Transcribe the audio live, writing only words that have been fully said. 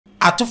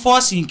at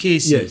force in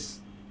case. Yes.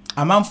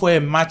 A man for a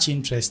much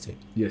interested.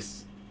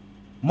 Yes.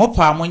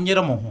 Mopa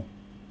monyere mo ho.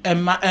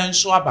 Emma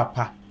enso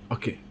abapa.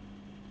 Okay.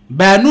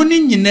 Ba no ni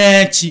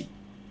nyina chi.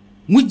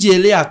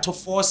 Mujele at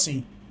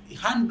forcing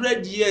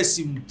 100 years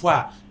mpo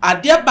a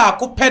ade ba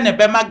ko pe ne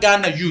be ma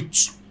Ghana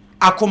youth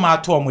akoma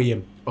ato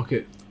omoyem.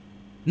 Okay.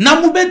 Na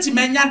mubeti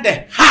menya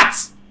the heart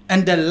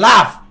and the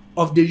love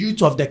of the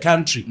youth of the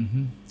country.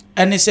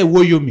 And they say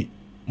Woyome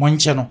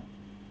monche no.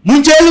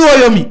 Munjeli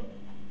Woyome.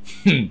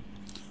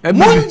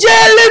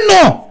 Munjeli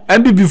no.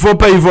 And before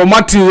pay for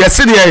Matthew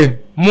yesterday.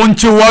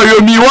 Munchi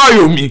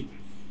Woyome.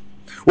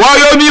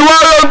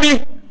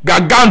 Woyome.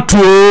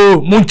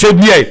 Gaganto munche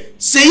bie.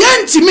 Say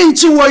yanti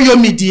minchi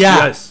Woyome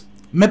dia. Yes.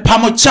 Me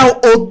pamocha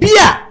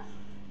obia.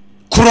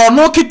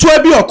 Krono kitwa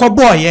bi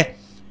okoboye.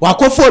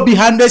 Wakofo obi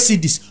 100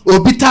 cedis,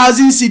 obi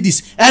 1000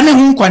 cedis, ene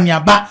hu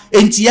kwaniaba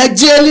enti ya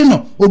jeli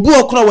no obu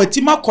okro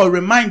watima ko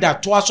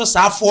reminder to aso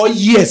sa 4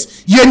 years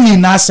ye ni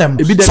na asem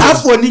sa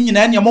 4 ni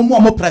nyina ene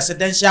mo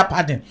presidential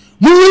pardon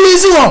mu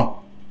release won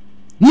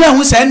ni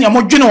ahu sa ene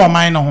mo dwene wo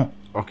man no ho.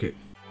 Okay.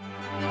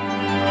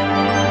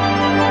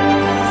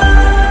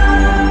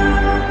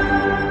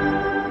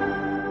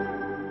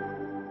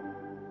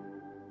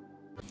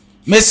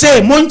 Me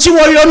say monchi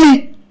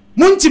Woyome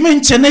muntimi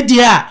nchene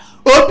dia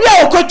obi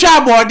a okotwa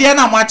abode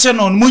na mwache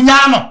no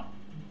munya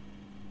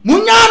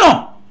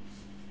no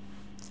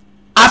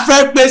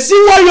afrepesi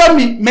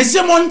Woyome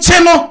mese monche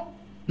no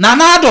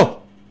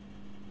nanado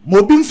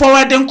mobi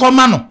forward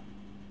nkoma no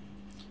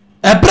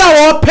ebra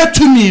wo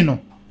petumi no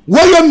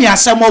Woyome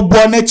asem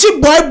obo na chi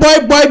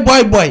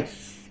boy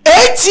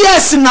 8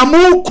 years na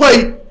mu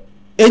koi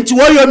enti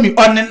Woyome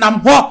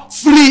onenam ho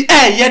free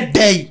ye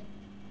day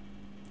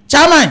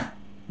chairman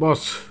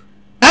boss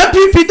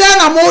MPP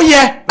na mo ye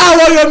a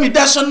Woyome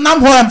da so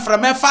nam ho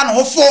emframa fa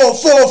no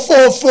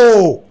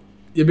fo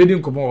ye be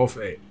din komo of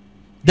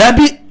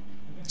dabi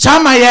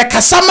chama ye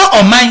kasama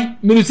oman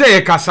me say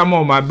ye kasama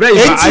oman bra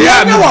ye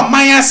aya me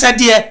oman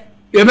asede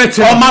ye be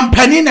che oman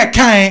pani na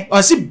kan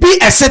o si be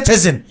a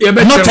citizen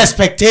not a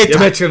spectator ye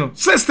be che no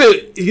sister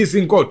he's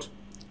in court.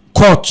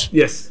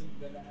 Yes.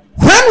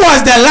 When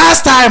was the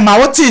last time I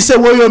what say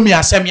Woyome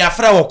asem ya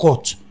fra wo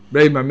court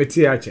bra ma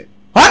meti a che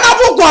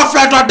Honorable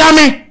Godfred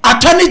Odame,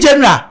 Attorney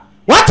General,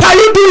 what are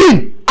you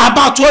doing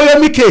about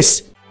Woyome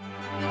case?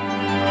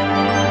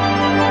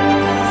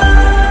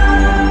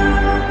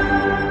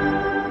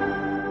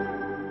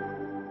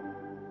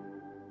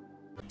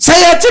 Say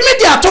yetimi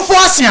di atofo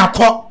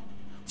asiakọ.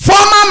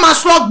 Former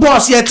Maslock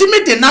boss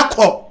yetimi di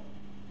nakọ.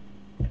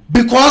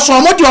 Because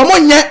omo di omo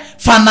nye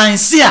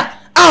financier,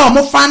 a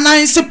omo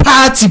finance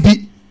party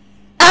bi.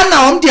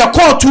 Ana omo di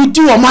court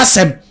di omo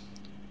asem.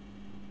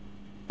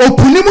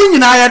 Opunimu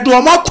nyina ya do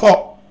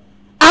omako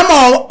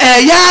ama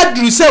ya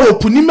dru se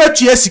opunimu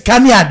atua sika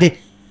ne ade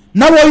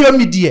na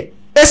Woyome die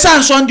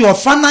esan so de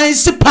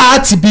finance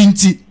party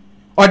binti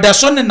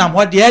odaso ne nam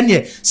ho de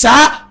ene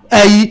sa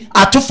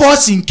ato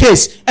force in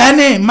case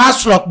any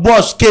Maslock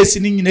boss case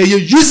ni nyina ye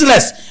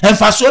useless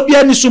emfaso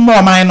bia ni so mo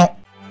oman no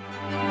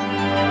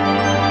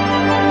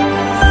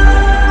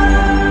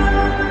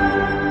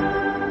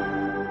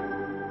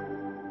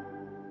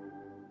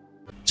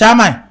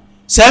chairman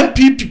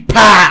MPP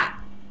pa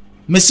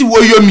Messi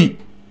Woyome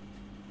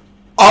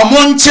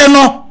omonche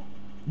no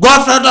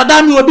Godfred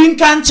Odame obi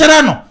nka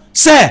nkyere no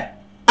say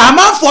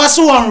amanfo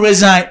ase won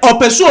resign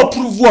opeso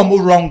approve o mo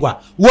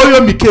wrongwa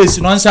Woyome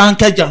case no nsa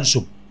nka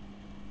janso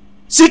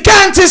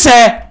sika nti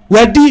say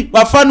wadi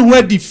wafa no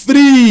wadi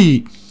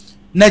free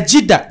na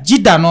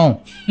jida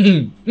no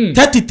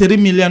 $33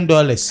 million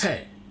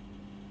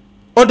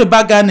odo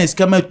Ghana is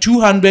kama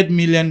 $200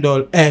 million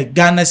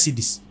Ghana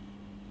cedis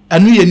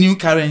anu ye new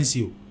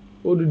currency o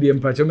odo de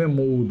mpacho me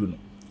mo odo no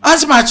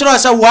as much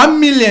as 1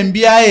 million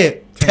be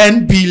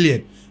 10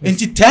 billion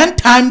into 10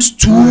 times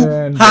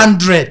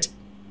 200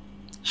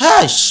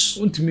 hash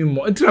untimi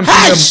mo entram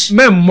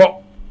me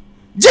mo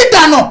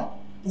jida no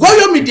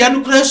Woyome dia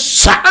no kra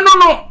sha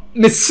no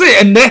me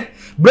say ene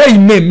bray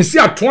me say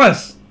at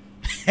once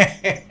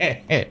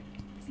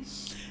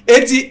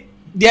eti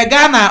dia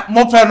Ghana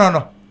mo pe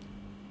no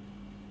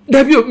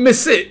David me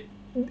say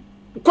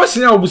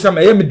question ya obusa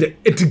me me de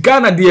eti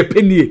Ghana de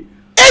penie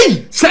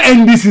say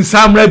NDC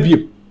samra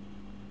bi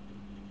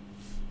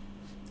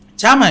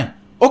chairman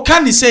o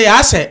kan ni say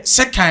ya say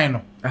second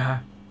no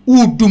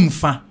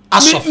udumfa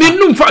asofa me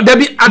numfa da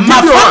bi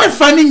adibio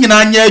fa ni nyina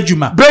anya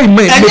adwuma bray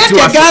me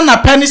de Ghana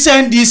penny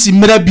NDC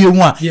mra bi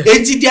hu a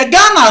enti de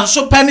Ghana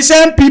so penny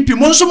MPP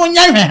mo nso mo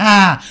nya hwe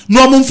ha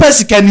no mo mfa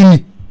sika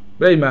ni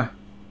bray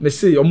me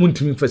say o mo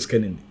ntimi mfa sika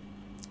ni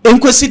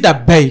enkosi da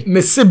bay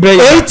me say bray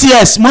 8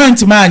 years mo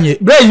ntimi anye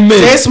bray me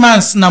 6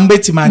 months na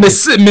mbeti manye me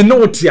say me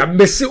no tia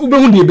me say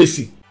ubehu de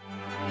besi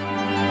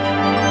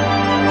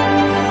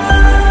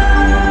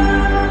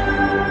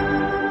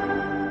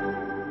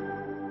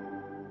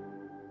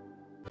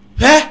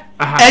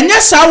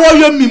enye sa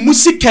Woyome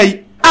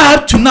musikai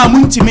up to now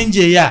muntimi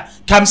nje ya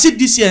kam si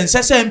this year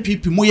nsese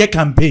MPP mu ye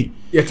campaign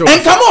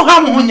enka mo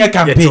ha mo nya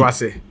campaign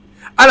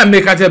ala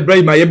make at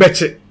Brahima ye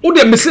beche wo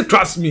de me say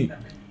trust me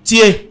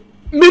tie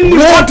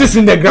what is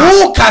in the ground?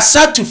 Who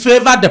can to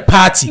favor the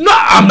party? No,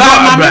 I'm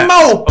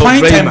not.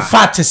 Point and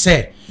fact to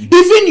say,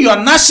 even your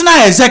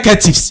national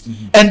executives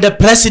and the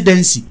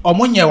presidency,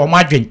 omunye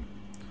omadwen.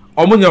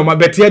 Omunye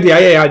omabetie de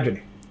aye adwen.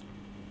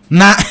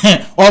 Na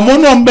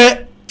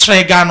omunombe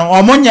tregano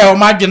omunye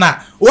omadwen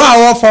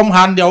wa from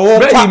hand o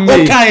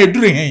kan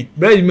eduru hen.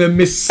 Be me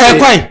miss.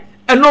 Ekwai.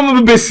 Eno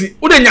mo besi.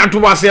 Wo de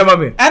nyanto wase ya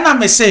me. Ena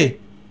me say,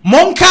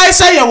 monkai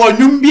say ye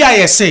wonum bia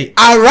ye say,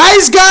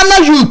 arise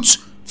Ghana youth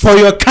for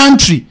your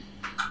country,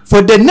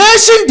 for the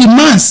nation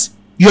demands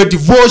your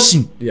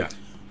devotion. Yeah.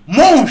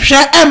 Mon hwe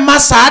emma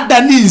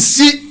saada ni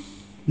nsi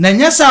na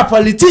nyesa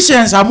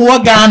politicians amu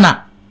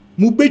Ghana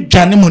mu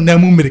bedwane mu na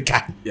mu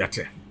America.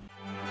 Yate.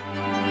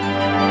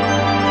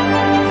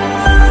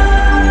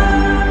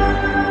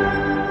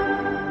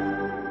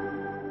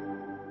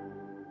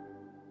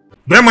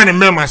 Bema ne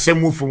mema se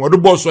mu fu odo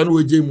boss no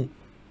weje mu.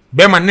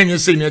 Bema ne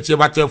nyese ne tie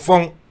bate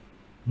fon.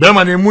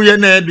 Bema ne mu ye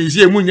na e de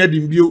sie mu nya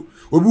dimbio.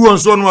 Obi won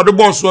so no odo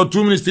boss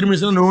 2 minutes 3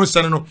 minutes no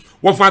sane no.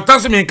 Wo fa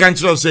tase me kan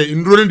kire say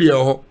nduro ne de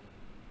ho.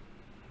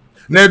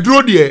 Na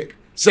duro de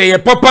say ye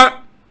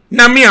papa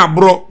na me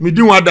abro me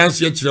di wa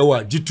dance ye kire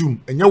wa gitum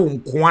enye wo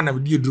nko na me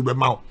di duro be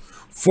ma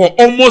for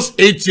almost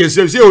 8 years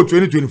say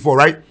 2024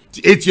 right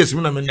 8 years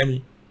me na me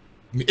nami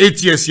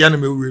 8 years ya na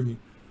me wure mi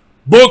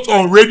both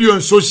on radio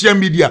and social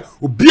media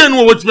obi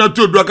enu wo timi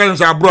ato duro kan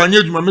say abro anye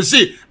adwuma me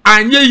say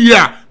anye yi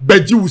a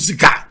baji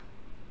wusika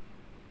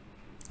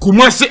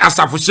kumase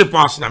asafo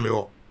shepas na me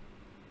ho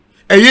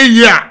eye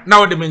yi a na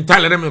wo de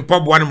mental re me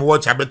pobo na me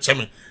watch abeche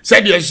me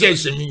say de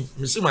ehye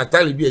me say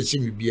matali bi ehye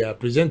me bia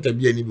presenter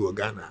bia ni bi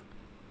Ghana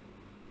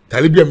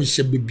talibia mi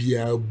shebe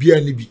bia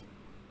ni bi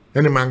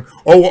ene man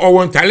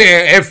o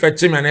ntale e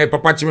fetche me na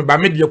papa che me ba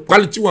me de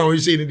quality one we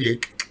say ni de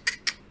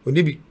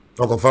oni bi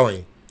okofa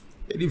wan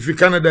e fi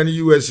Canada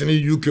ni US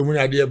ni UK mu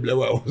na de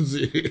blewa o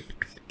say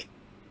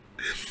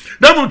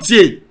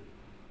damutie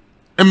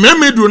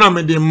ememe du na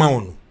me de ma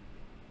ono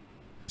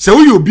se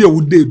wo yobi a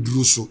wo de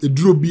duro so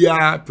eduro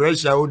bia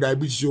pressure wo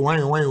diabetes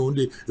wan wo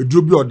de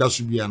eduro bia oda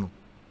so bia no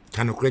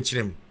kan kure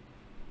kire me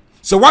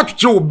se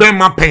watche wo ben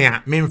ma pen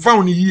a me mfa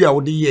wo ni yi a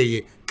wo de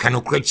yeye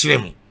kan kure kire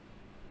me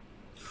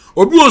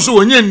obi wo so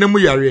wonye nnemu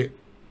yare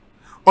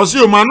o se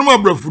o manum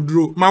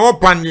abrafuduro ma wo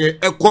panie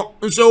ekọ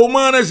nso wo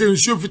ma na se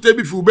nsuo fita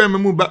bi fi wo ben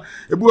mu ba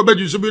ebu wo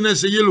baju so bi na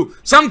se yellow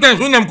sometimes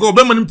when am ko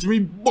ben manim timi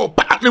bo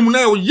pa na mu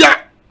na wo ya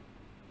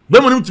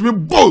ben manim timi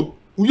bo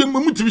wo ye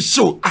mamu timi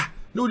show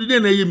no di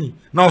na yemi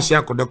na o se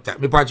akọ doctor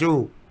me pa che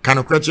o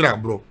kan kure kire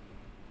abro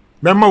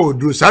ben ma wo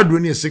duro sa duro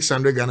ni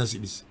 600 Ghana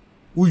cedis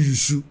wo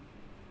yusu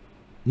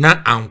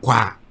na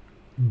ankwa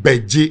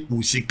beje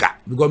musika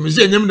because me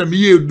say nyem na me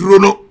ye duro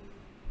no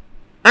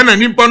ana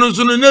nimpa no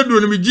so no na duro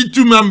no me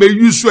jitu ma be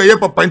yusu aye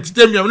papa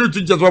ntite me no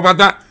tu jeso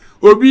fata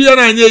obi ya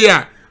na anye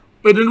ya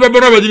me de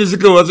baba beje ni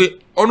sika wo say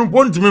onu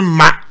ponti me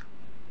ma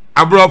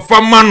abro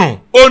fama no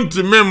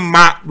onti me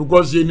ma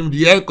because ye nim de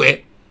ye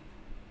kwe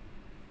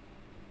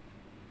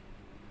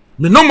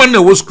me number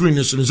na wo screen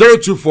is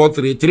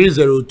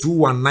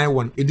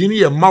 0243302191 edini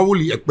ye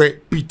mawuli ekpe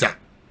Peter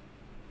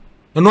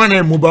no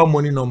na mobile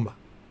money number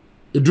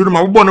eduru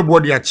ma bo no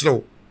body a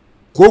kire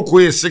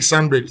koko ye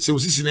 600 se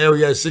osisi na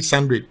ye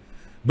 600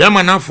 be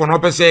ma na fo no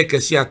pese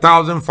kesi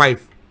 1005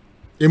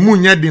 emu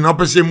nya din no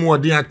pese mu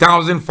odi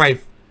 1005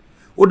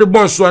 o de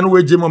boss so na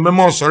weje mo me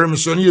mo sore me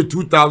so ne ye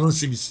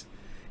 2006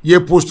 ye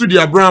postu di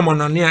Abraham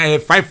na ne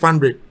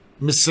 500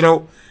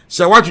 misrew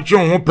se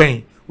watwetwe ho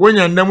pen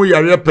wonya ndam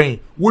yare pen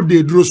wo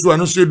de duro so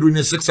anu so eduru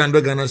ne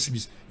 600 Ghana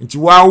cedis nti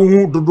wa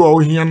hu dodo o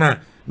hia na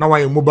wa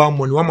ye mobile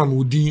money wa ma me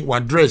odin wa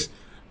address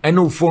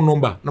any phone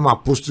number na ma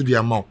post the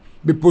amount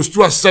be post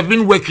to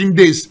 7 working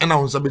days and I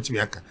want sabeti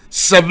aka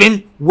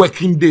 7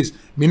 working days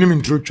minimum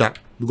intro chat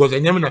because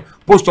enyam na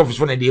post office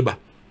for na dey ba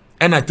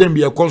and attend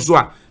be a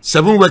conso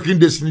 7 working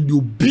days ni di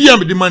obi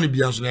am the money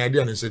bi anso na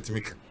idea na set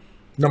make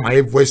na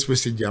my voice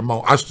message the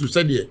amount as to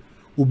say there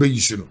obe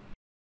yisu no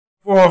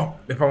for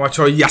the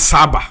pamacho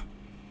yasaba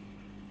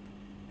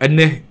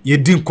ene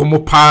yedin komo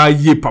pa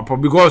ye papa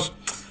because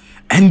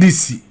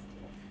NDC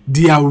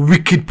they are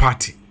wicked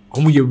party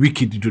omo ye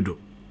wicked dodo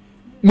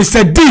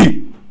Mr.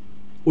 D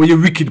o ye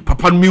wicked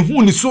papa me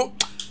hu ni so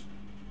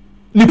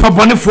ni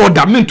papa ne for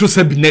da me to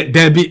se bi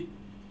da bi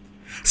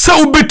se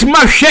obetima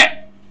hwe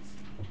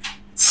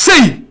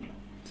sei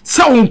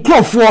se on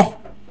crofo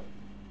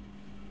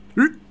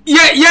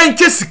ye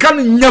nke sika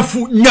no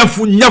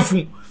nyafu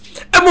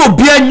e mo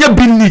bia nya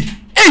bi ni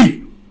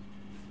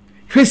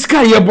hwe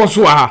sika ye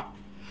boso ha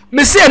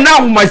me se na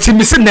homa chi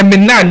me se na me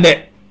na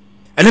ne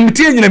ene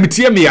metie nyina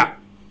metie me ya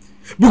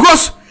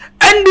because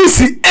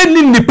NDC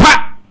eni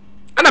nipa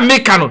ana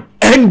meka no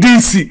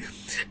NDC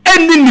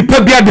eni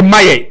nipa bia de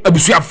maye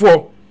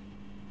abusuafo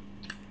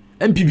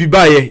MPP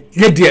baye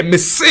ye de me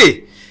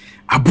say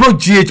abro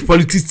GH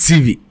Politics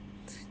TV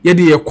ye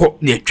de yekọ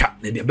na atwa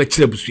na de be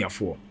kire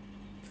abusuafo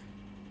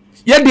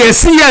ye de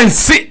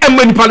siyanse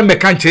emanipa no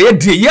meka nche ye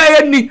de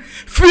ye ni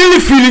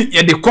fili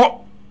ye de kọ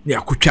na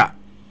akotwa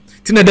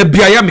tina da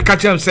bia ya meka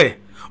kire say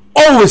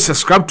always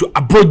subscribe to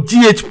abro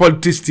GH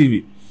Politics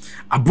TV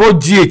abro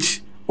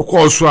GH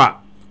okọ a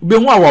be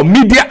hu our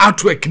media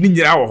artwork ni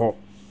nyira wo ho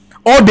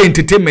all the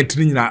entertainment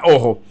ni nyira wo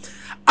ho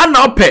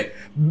ana ope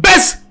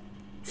best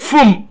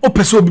film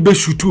ope so be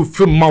shoot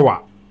film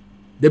mawa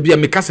da bia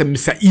me kasa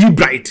Mr. E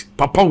Bright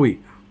papa we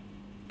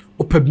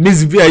ope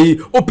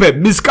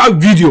musical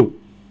video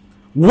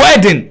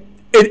wedding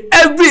in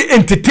every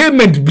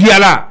entertainment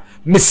biara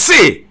me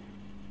say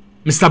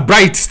Mr.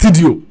 Bright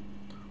studio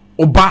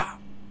oba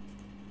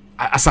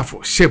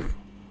asafo shape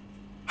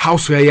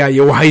house where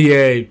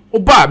ya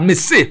oba me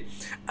say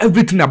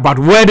everything about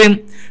wedding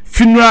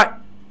funeral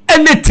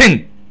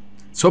anything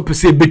so pe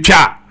say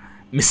betwa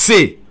me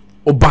say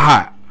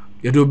oba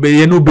ya do be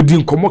ye no bedi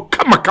nkomo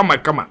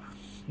kama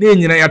na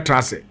nyina ya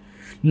trase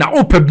na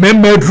ope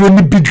member dro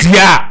ni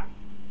bidia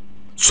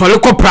so le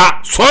kopra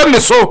so me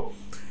so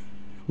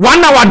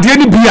one hour de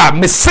ni bia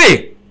me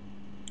say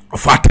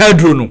of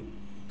atadro no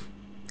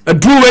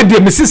adru we de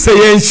me say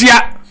ye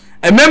nhia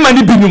e member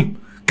ni binum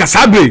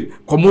kasabe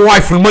komo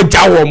wife no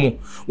jawo mo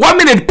 1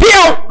 minute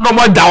pio no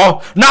mo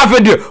dawo na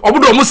afede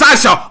obodo mo sa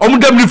sha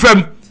omudam ni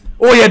fam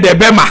o ye de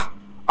bema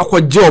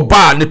akwaje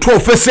oba ne to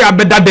ofese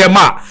abeda de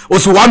ma o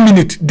so 1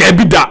 minute de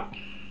bida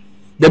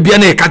de bia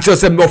na e ka kire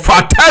se me of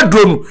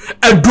atadro no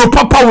adro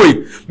papa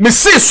we me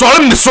say sore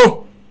me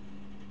so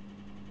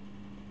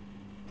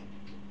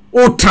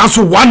o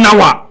transfer 1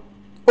 hour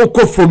o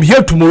go from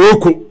here to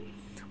Morocco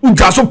u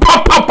just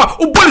papa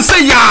o body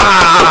say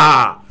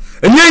ya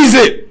enye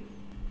ize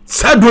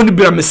sadro ni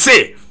bia me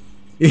say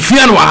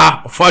ehia no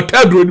ha for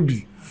tadro ni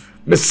bi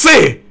me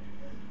say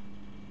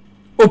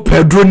o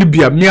pedro ni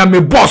bia me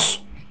boss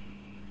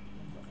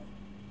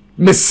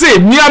me say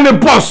me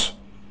boss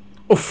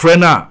o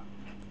frena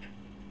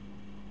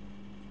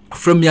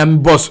from me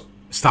boss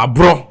star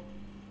bro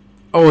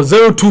oh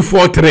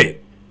 0243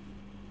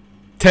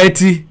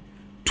 30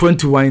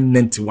 21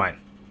 91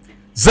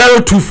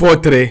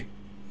 0243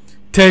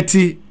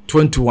 30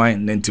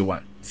 21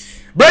 91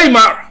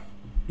 Brahima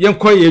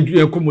yenko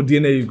yenko mudie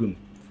na yigun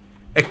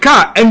e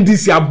ka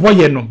NDC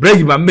aboye no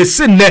Brahima me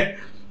se ne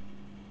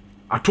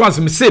atoas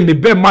me se me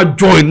be ma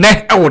join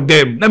ne e wo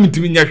dem na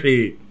mitimi nya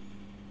hwe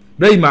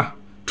Brahima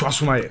to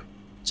asoma ye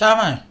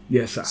chairman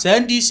yes sir se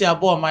NDC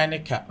abo man ne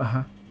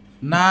ka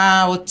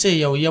na wote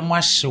ye wo ye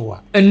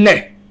mahyewa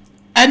enne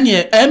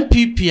ene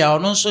MPP a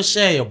ono so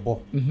share ye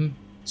bo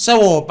se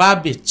wo ba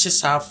be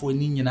chisafo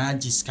ni nyina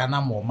jiska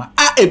na moma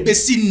a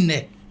ebesi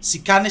nne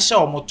sika ne hye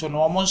omoto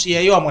no omo so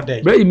ye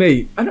omodai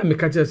Brahima ana me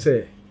ka che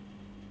se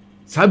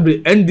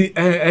sabre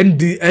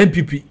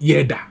NPP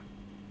yeda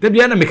da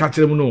bia na me ka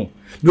kire mu no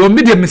me o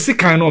media me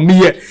sika no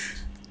me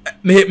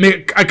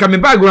aka me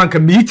background ka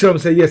me kire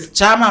say yes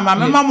chama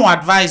mama mo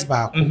advice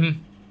ba ko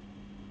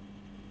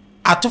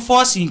at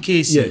force in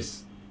case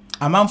yes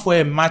amanfo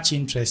e much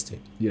interested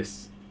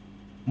yes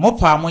mo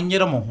pa mo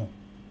nyere mo ho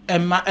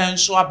emma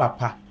enso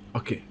abapa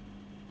okay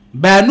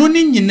ba no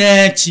ni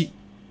nyina achi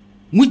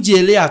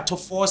mujele at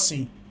force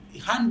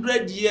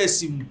 100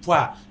 years mpo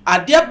a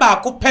ade ba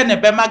ko pene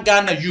be ma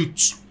Ghana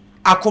youth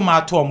akoma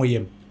ato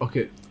omoyem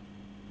okay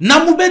na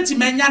mu beti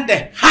menya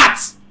the heart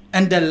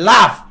and the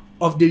love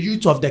of the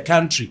youth of the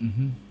country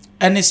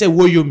and say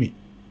Woyome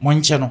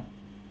monche no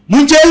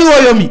munjeli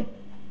Woyome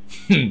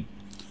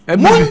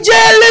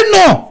munjeli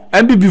no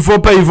and before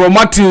pay for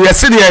material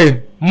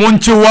yesterday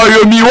monche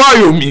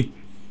Woyome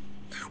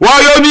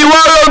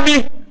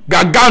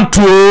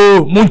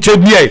gaganto monche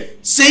bie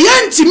se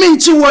yanti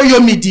minchi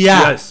Woyome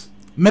dia yes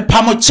me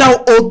pamocha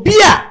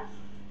obia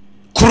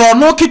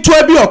krono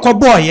kitwa bi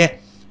okoboye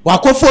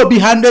wakofo obi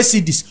 100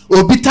 cedis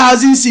obi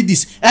 1000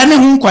 cedis ene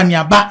hu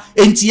kwaniaba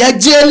enti ya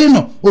jeli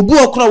no obu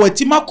okro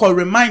watima call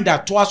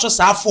reminder to aso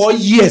sa 4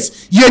 years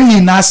ye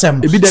ni na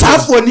asem sa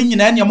 4 ni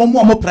nyina ene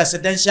mo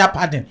presidential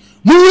pardon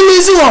mu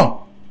release won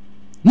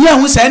ni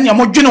ahu sa ene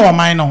mo dwene wo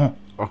man no ho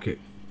okay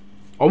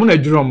omo na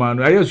dwene wo man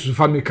no aye susu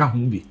family ka hu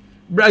bi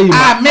Brahima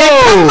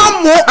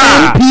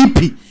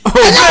MPP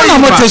na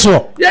mo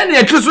teso ye na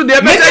etrusu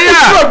de be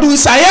ya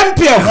producer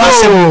MP ho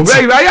asem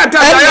Brahima ya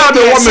ta ya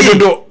do wo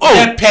medodo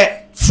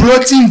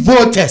floating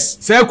voters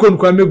say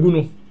kwa megu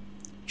no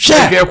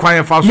share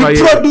kwan fa so aye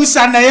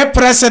producer na ye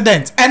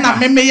president na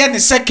meme ye ne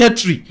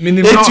secretary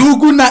eti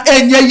ugu na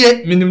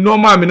enyeye minim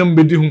normal minim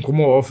bedi hu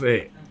komo of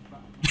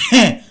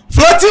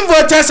floating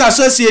voters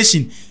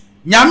association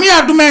nyame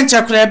adoma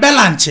enchekra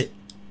belanche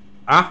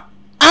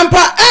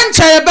ampa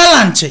enche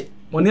belanche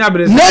moni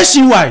abrese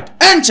nationwide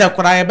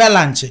enchekra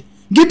belanche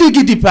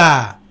gidi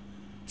pa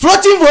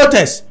floating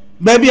voters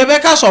baby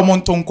ebeka so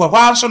montonkwa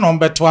kwa so no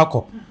mbeto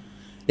akọ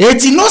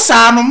eti no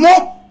sa no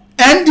mo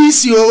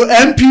NDC o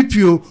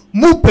MPP o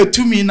mu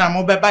petumi na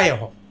mo beba ye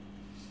ho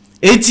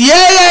eti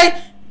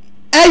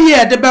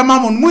eye de be ma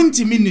mo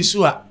ntimi ni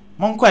so a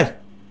mo nkwai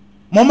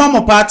mo ma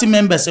mo party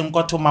members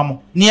nkoto ma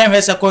mo ni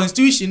ehwese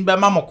constitution be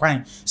ma mo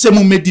kwan se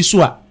mo medi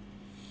so a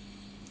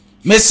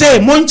me say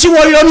mo nchi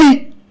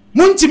Woyome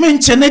mo ntimi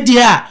nche ne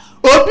dia a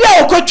obi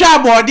a okotwa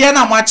abode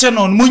na mo ache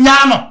no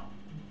munya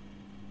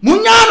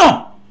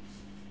no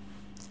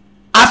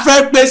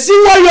afrepesi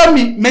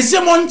Woyome me se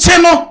mo nche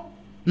no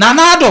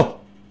nanado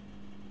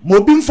mo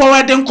bim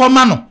forward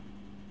nkoma no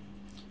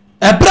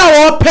ebra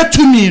wo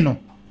petumi no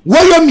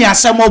Woyome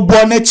asem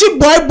obo na chi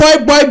boy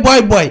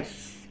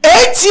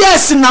 8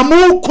 years na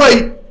mu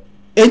koi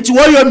enti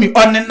Woyome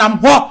onenam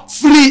ho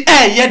free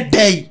ye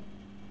day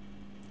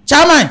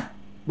chairman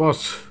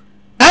boss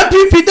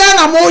MPP da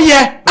na mo ye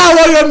a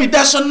Woyome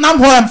da so nam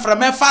ho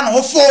emframe fa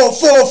no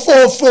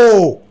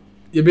fo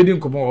ye be din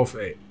komo off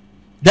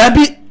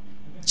dabi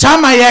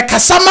chama ye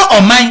kasama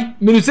oman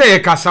minu say ye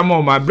kasama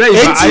oman bra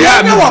ye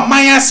aya na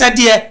oman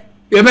asede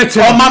ye be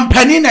che oman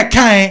pani na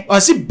kan o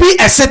si be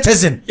a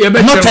citizen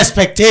not a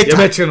spectator ye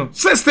be che no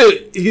sister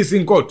he's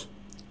in court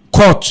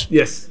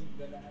yes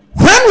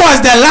when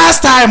was the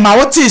last time I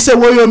what say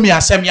Woyome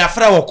asem ya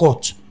fra wo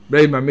court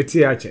bra ma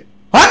meti a che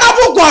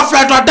honorable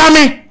Godfred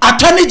Odame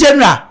attorney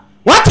general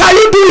what are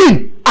you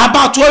doing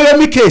about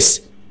Woyome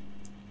case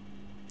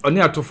oni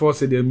atofo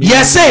se de mi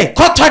yes say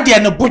court de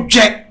no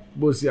bodwe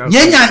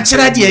yenya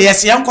nkyere de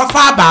yes ye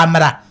nkofa aba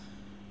amra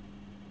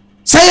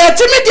say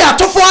yetimi de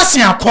atofo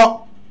asen akọ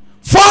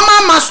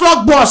former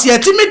maslog boss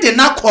yetimi de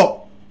nakọ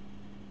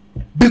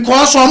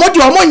because omo de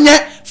omo nye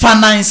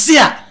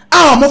financier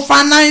a omo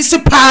finance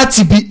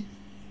party bi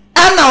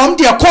ana omo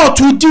de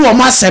court di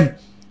omo asem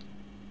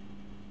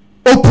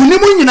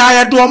opunimu nyina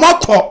ye de omo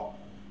akọ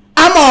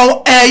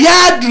ama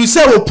ya adru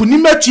say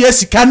opunimu atua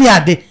sika ne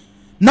ade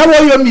na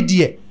Woyome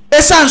de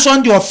esan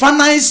so de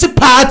finance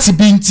party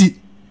binti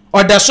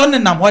oda so ne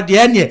nam ho de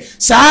ene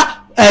sa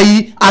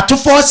ayi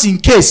atofo in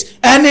case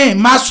any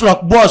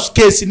maslog boss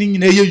case ni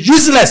nyina ye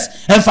useless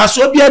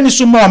emfaso bia ni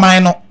so mo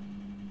man no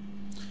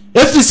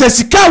efi se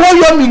sika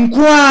Woyome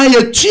nko a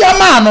ye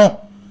tuama no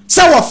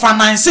se wo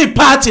finance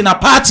party na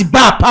party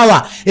bar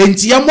power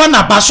enti ye mo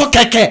na baso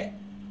keke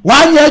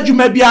wanya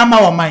adwuma bia ma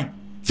wo man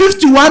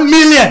 51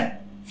 million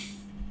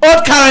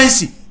old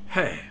currency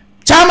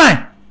chairman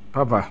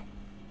papa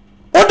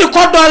what the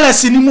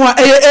 $dollars in more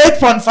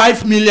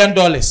 $8.5 million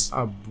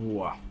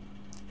abua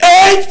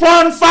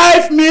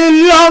 $8.5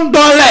 million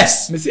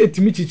me say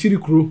etimi chichiri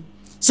kro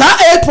sa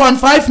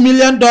 $8.5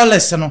 million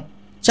no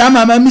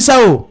chama ma misa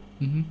o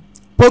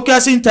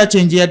podcast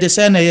interchange ya de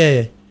say na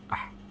ye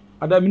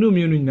adami no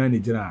mienu nyina ne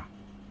gira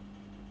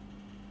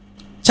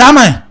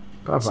chama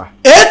papa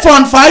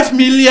 $8.5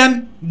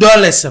 million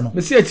no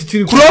me say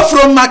chichiri kro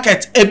from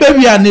market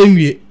ebewia na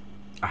enwie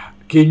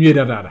kenwie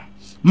dada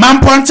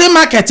Mamponte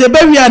market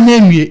ebewia na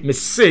enwie me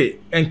say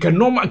enka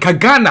normal ka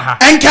Ghana ha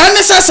enka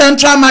ne sa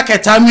central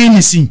market anwi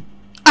ni sin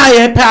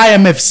aye pe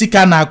IMF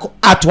sika na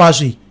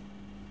atwazo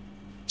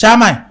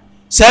chairman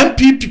sem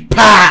PP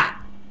pa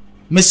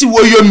me si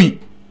Woyome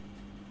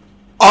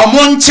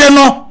omonche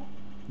no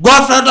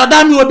Godfred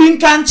Odame obi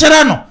nka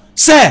nkyere no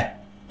say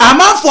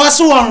amanfo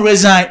ase won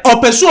resign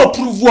opeso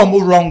approve o mo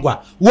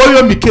wrongwa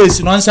Woyome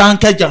case no nsa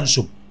anka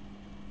janso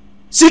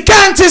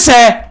sika nti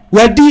say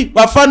wadi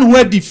wafan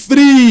wadi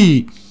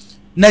free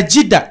na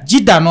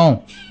jida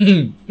no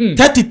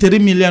 $33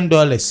 million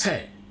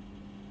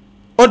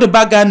o the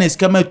Ghana is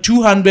kama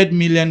 $200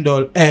 million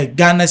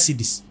Ghana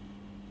cedis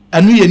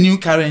anu ye new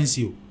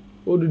currency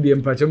o do de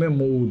empache me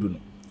mo odu no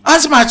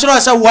as ma chiro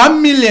say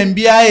 1 million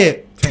bia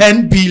ye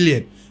 10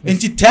 billion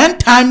into 10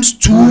 times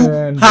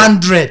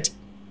 200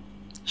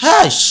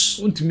 hash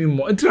untimi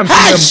mo entram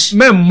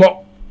me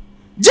mo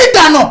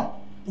jida no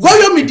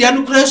Woyome dia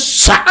no kura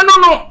sha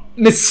no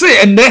me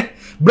say ene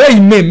bray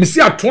me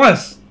say at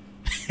once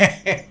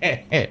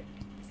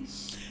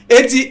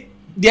eti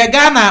dia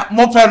Ghana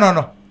mo pe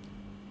no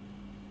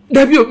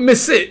David me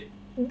say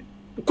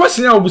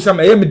question ya obusa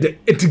ma ye me de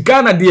eti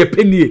Ghana de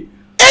penie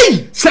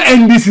say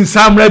NDC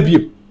samra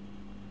biem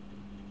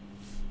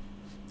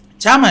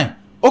chairman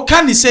o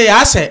kan ni say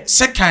ya say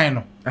sekan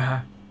no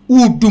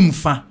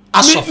udumfa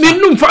asofa me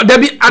numfa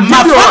David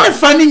adibio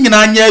fani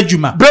nyina anya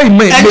adwuma bray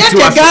me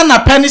enya Ghana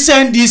penny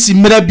NDC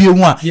mra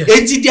biem a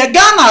enti dia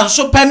Ghana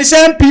so penny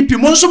MPP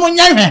mo nso mo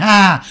nya hwe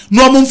ha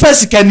no mo mfa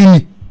sika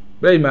nini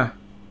bray ma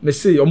me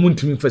say o mo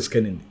ntimi mfa sika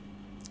nini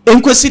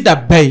enkwesi da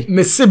bay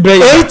me say bray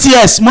 8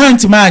 years mo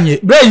ntimi anye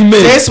bray me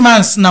 6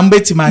 months na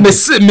mbetimi anye me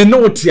say me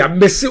no tia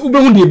me say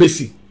ubehu de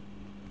besi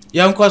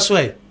yankwaso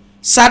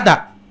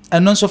sada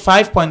eno nso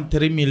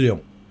 5.3 million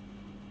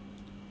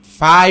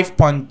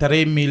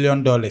 $5.3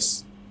 million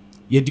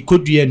ye di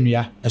kodua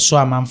nua eso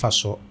amanfa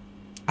so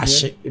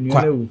ahye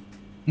kwa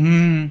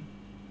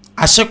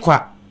ahye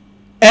kwa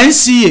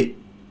NCA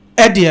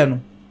edie no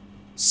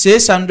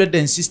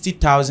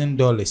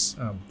 $660,000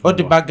 or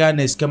the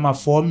Ghana is kama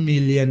 4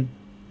 million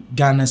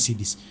Ghana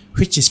cedis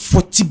which is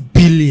 40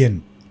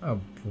 billion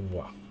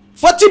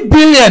 40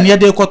 billion ye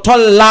de ko to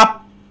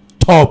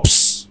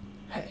laptops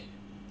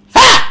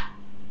ha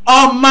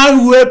oh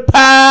my we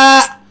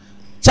pa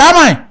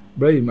chairman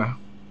Brahima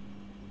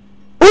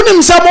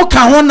unim samo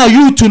ka ho na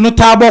youth no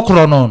tabo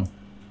krono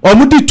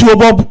omudi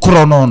tuobo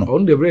krono no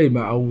on the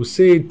Brahima I will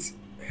say it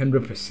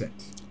 100%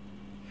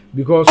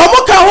 because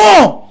omuka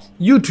ho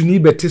youth ni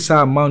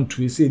betisa amount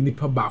we say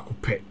nipa ba ko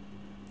pe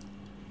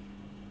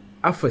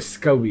afa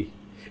sikawe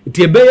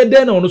ti ebeye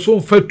den na ono so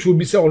mfa tuo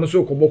bi se ono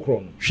so ko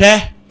bokro no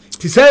hwe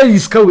ti say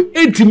sikawe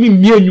etimi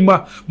mi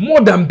anwuma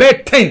more than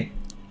 10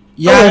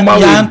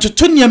 ya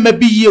ntoto niam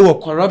bi ye wo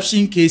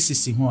corruption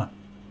cases ho a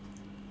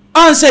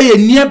an say ye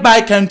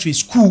nearby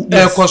countries coup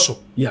ekoso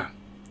yeah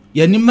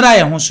ye nimra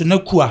ye ho so na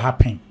coup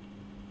happen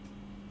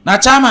na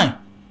chairman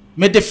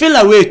me de feel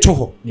away to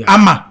ho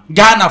ama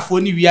Ghana fo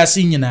ni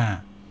wiase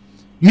nyina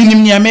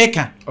minim ni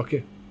America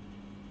okay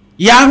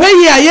ya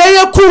hwe ya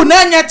ye coup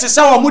na nya te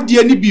se wo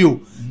modie ni bio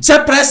se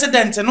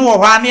president no wo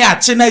hwa ne a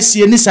che na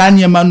sie ni sa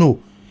niema no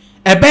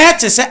ebe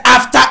te se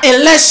after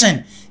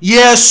election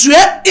yes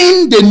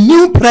in the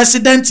new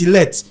president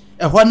elect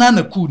ehwa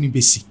na coup ni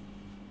besi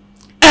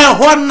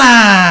ehwa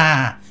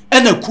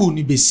na coup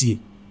ni besi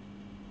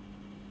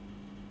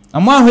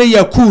ama hwe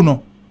ya coup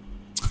no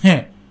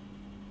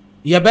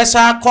ya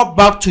besa come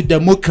back to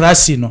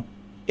democracy no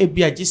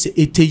ebi agi se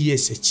 80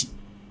 years achi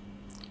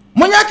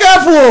munya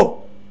careful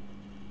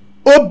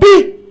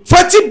obi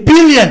 40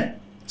 billion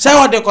say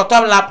what they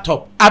call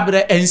laptop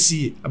abre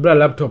NCA abra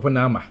laptop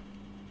na ama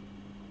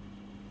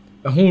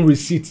ehun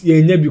receipt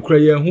ye nya bi kura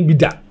ye ehun bi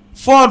da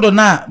Ford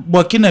na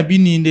Burkina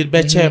Bini ne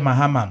be che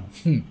Mahama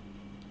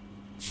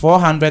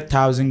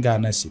 400,000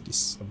 Ghana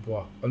cedis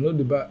boy ono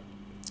de ba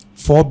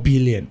 4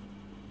 billion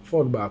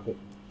Ford ba ko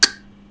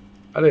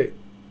ale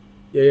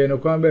ye no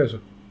kwan be so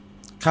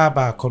ka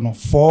ba ko no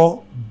 4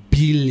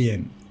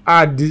 billion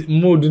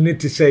mode need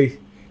to say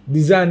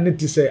design need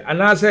to say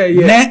and I say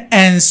yeah ne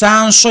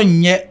ensan so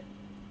nye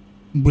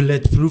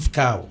bulletproof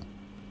car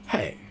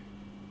hey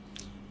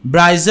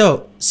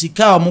Brazil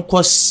sika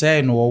omukọ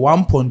say no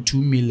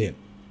 1.2 million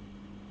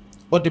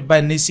or the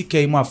by nesika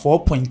ima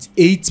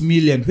 4.8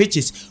 million which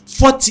is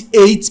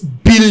 48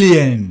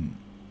 billion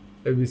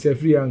e say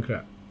free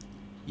ankra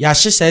ya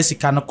hye say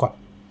sika no kwa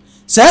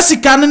say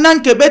sika no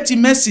nanke beti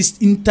Messi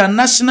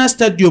International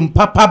Stadium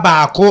papa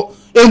baako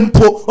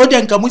empo o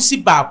de nka musi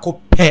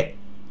baako pe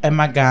e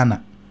magana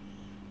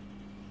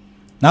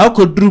na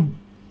okodru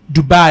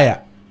Dubai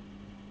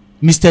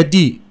Mr.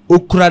 D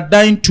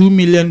okuradan $2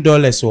 million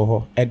wo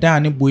ho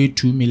edan ne boy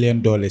 $2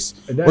 million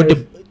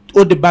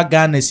o de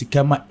bagana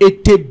sikama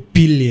 80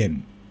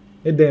 billion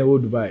edan wo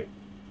Dubai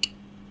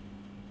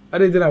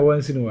ade dina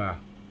wansi no wa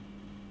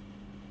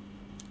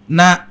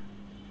na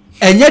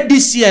enye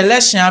DC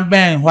election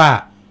ben ho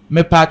a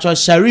me pacho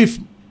Sharif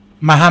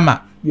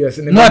Mahama yes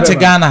not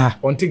Ghana ha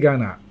onti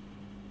Ghana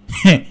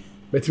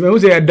but me hu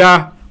say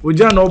da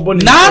oja na obo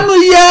ni nanu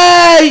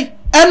ye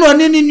eno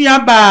ni nua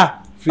ba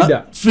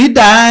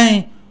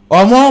Frida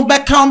omo be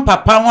kan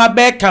papa wa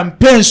be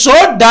campaign so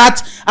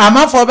that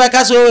ama for be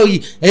ka so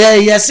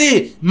yes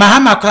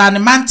Mahama kra ne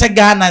mante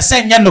Ghana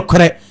se nya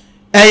nokore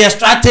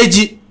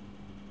strategy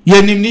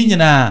ye nim ni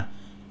nyina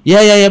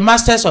ye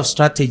masters of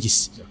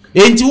strategies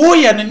enti wo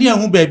ye ne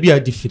ahu ba bia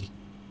different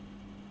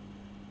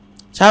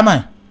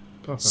chairman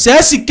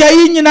se sika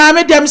yi nyina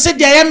me dem se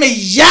de ye me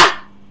ya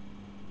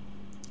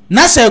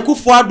na se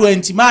kufu ado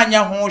enti ma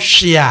anya ho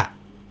hwe a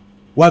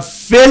wa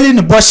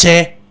failing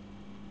boshe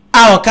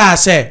a o ka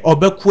se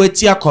obeku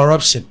atia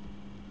corruption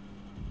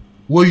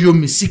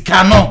Woyome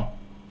sika no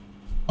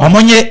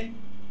omonye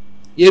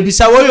ye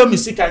bisa Woyome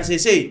sika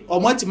say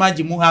omotima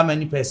ji mu how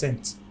many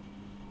percent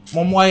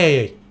momo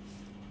ayeye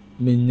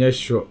me nya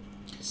sure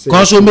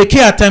cause we make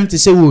attempt to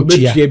say wo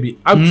tia be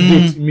up to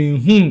date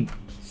me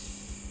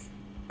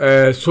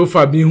so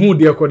far be hu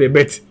de ko de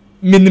bet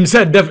minim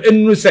say def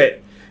enu say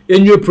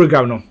enyo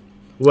program no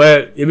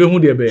well e be hu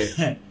de be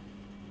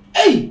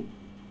hey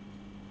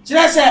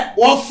say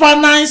wo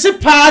finance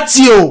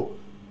party o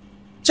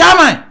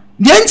chairman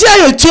de nti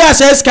ayo tia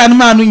say scan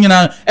man no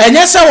nyina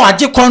enye say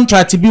waje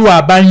contract bi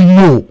wa ban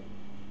no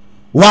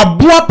wa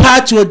boa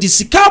party o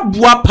disika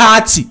boa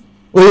party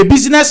o a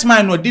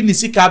businessman no di ni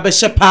sika be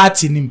she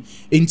party nim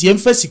enti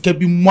emfa sika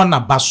bi mo na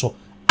baso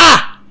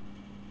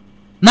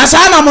na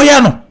sa na mo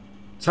ye no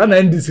sa na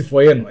NDC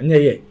for ye no anya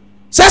ye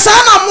sa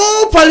na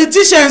mo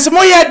politicians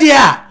mo ye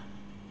dia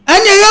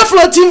anya ye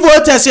floating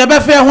voters ye be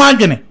fe ho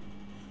adwene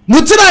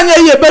mutira anya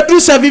ye bedru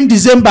 7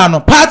 December no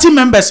party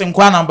members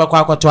nkwa na mbekwa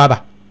akoto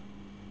aba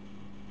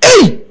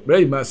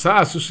Bray ma sa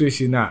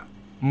association na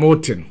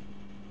Morton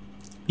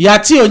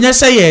yati onye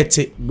se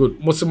yete good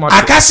musimo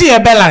akasi ye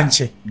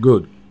belanche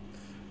good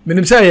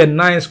menim say ye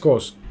 9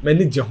 scores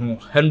many je ho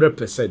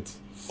 100%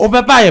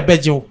 obeba ye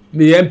bejew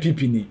me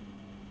MPP ni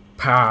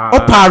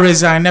pa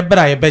resign na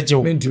bra ye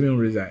bejew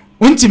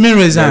untimi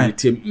resign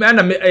me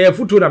na me ye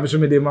futu na me so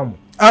me de mamu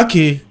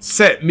okay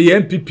say me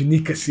MPP ni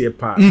kase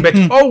pa but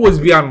always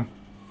be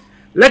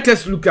let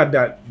us look at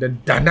the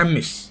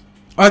dynamics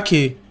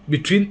okay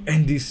between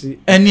NDC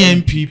and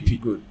MPP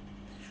good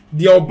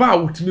the oba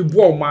utimi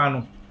bo o man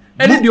no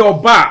and the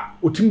oba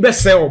utimi be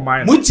say o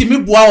man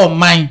mutimi boa o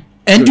man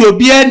and the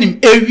obi anim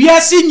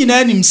ewiase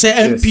nyina anim say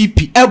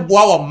MPP e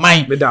boa o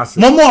man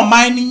momo o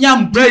man ni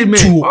nyam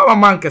tu o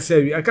man kase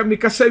wi aka mi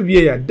kase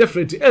wi ya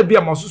definitely e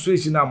bia ma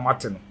association na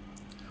mate no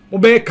mo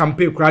be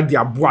campaign kura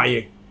dia boa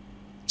ye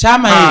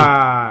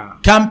chama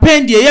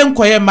campaign de ye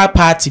nkoye ma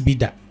party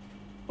bida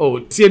oh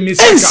tie mi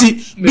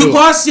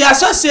because the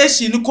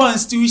association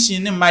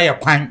constitution in my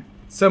kwan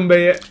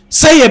somebody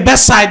say a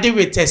best side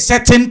with a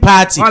certain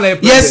party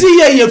yes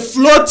ye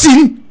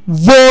floating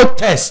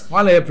voters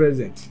one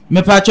president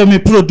me pacho me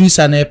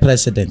producer na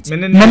president me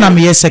na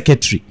me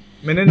secretary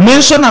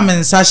me so na me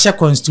nsa hye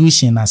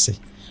constitution na se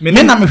me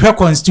na me hwe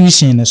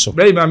constitution ne so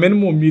brave me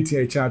no meeting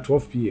at 12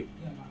 pm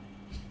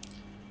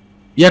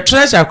your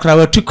treasure kra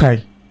watu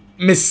kai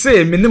me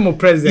say me no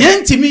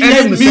president yentimi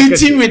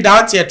meeting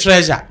without your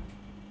treasure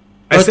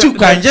watu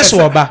kai just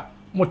oba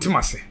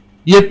motimase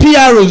ye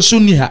PR nso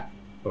ni ha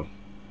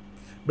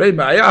brave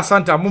I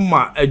asanta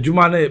mumma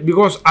adwuma na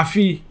because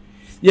afi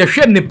ye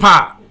hwe ne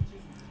pa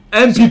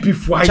MPP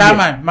fo aye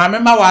chairman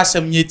ma wa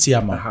asem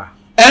nyetia ma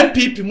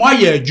MPP mo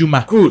aye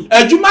adwuma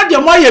adwuma de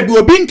mo aye bi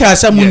obi nka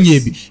asem nye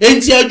bi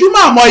enti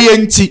adwuma mo aye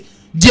nti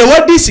de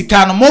wodi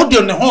sika no mo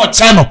de ne ho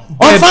che no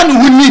ofa ne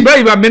wuni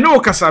brave me no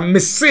kasa me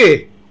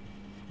say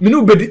me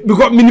no be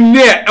because me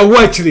ne e wo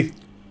akiri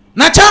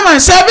na chairman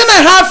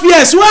 7.5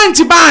 years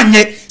wanti ba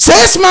anye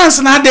 6 months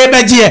na de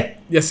beje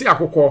yes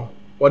akokọ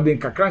odi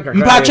nkakra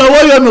mpacho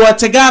Woyome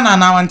wote Ghana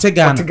na wante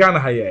Ghana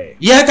ha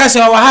ye ka se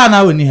wa ha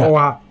na oni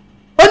ha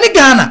oni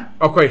Ghana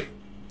okay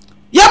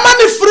ya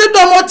mani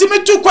freedom otimi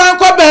tu kwan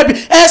kwa baby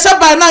se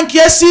by na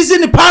nke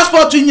season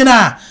passport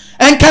nyina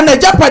enka na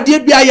japade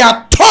bia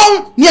ya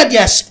ton ne de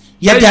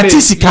ya de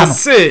atisika no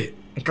se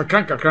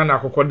nkakra na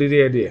akokọ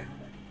de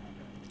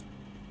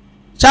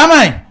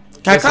chairman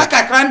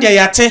kakra de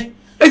yate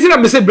na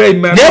me say brave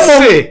man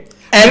say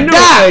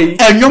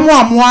enyomo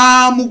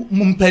amwa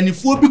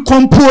mpanifuo bi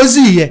compose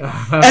ye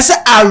say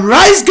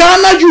arise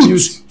Ghana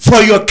youth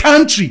for your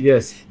country.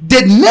 Yes.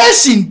 The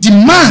nation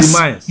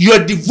demands your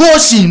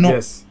devotion. No.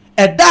 Yes.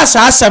 That's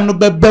asem no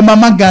be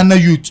mama Ghana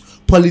youth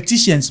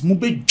politicians mu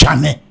be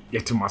dwane.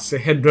 Yet must say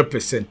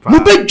 100%. Mu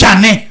be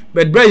dwane.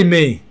 But brave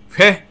me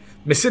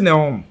me say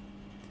na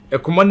e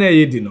komo na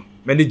ye di no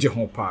manage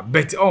ho pa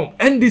but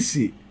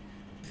NDC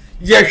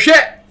ye hwe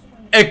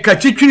e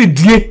kachitwiri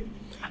die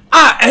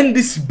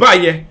NDC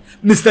buyer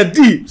Mr.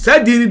 D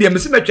said D ni me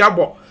say betwa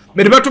abo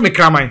me de beto me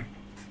kraman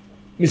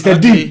Mr.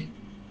 D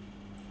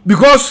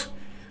because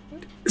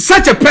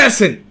such a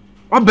person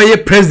obey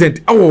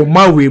president awo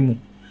mawe mu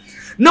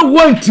na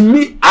want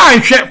me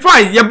hwe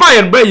fine ye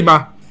buyer brave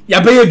ma ya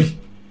beye bi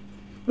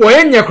wo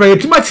yenye kra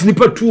yetima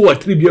chinipa 2 or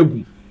 3 bi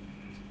agu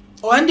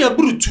and your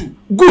brutu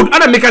good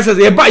ana make says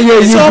ye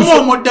buyer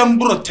so mo dem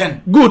bro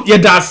 10 good ye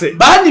dase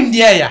ba nim de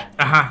ya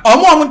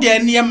omo de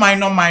ne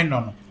minor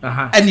no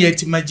and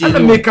yet imagine.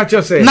 And make catch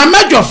yourself. Na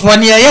major for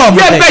near you.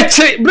 Yeah,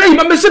 betche. Bring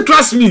my message.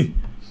 Trust me.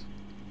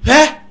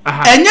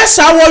 And yes,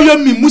 I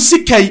Woyome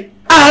musikai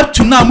up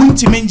to now.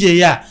 Muntimenje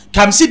ya.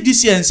 Come see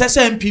this year and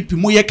say MPP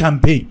mo ye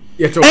campaign.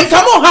 And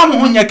come on, how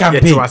mo ye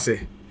campaign.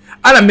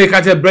 I make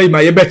catch bring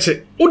my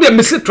betche. Who the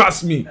message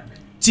trust me?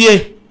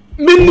 Tie.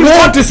 Me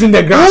what is in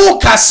the ground? Who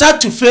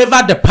cast to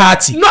favor the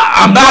party? No,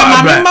 I'm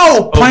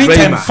not. Point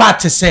and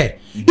fact to say.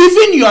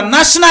 Even your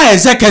national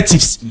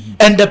executives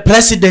and the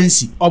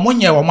presidency,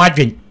 omunye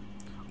omadwen.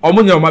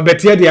 Omunye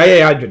omabetie de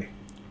aye adwen.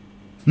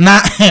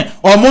 Na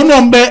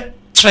omuno mbe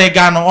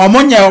trega no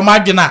omunye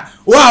omadwen a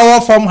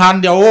wo from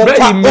hand o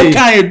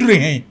kan eduru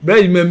hen.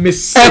 Bra me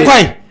miss.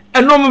 Ekwai.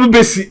 Eno mo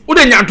besi. Wo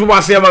de nyanto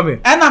wase ma me.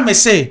 Ena me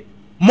say,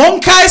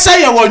 monkai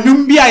say ye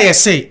wonwum bia ye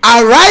say,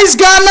 arise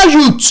Ghana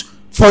youth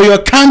for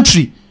your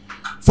country.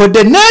 For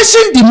the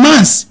nation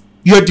demands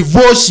your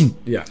devotion.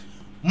 Yeah.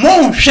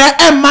 Mon hwe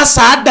emma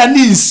saada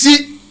ni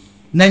nsi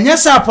na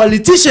nyesa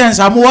politicians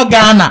amu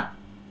Ghana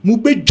mu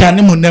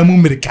bedwane mu na mu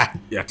America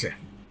yate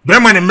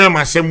bema ne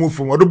mema asem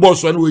ufum odo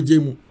boss wan weje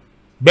mu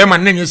bema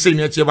ne nyesa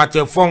ni ache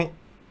bate fon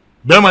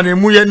bema ne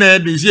mu ye na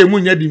NDC emu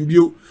nya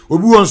dimbio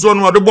obi won so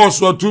no odo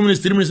boss 2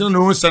 minutes 3 minutes na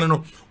no sane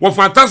no wo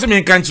fantasy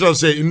me kan kire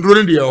say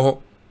nduro de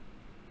ho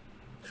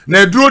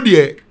na duro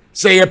de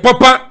say ye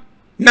papa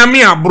na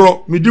me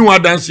abro me din wa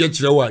dance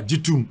kire wa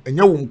gitum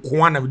enye wo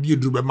nko na me di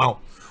eduru be ma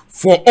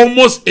for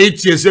almost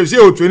 8 years. Say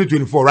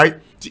 2024, right?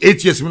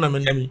 8 years, me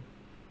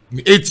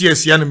 8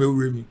 years,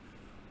 me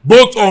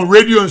both on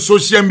radio and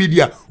social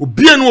media.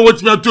 Obi anu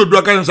what me to do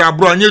aka say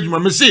abro anye djuma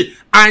me say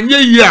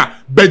anye yi a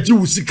baji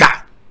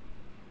usika.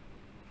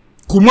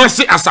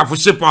 Kumasi asafo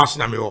shepers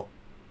na me ho.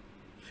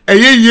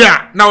 Eye yi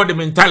a na wo de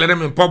mental na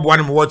me mpaboa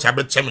na me watch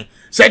abetche me.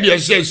 Say de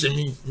share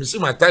me say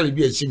my tali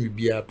bi a me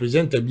bia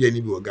presenter bi ani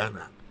bi o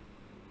Ghana.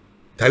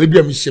 Tali bi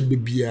a me she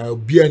bia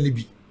obi ani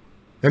bi.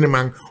 Any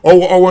man,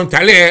 want to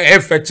lay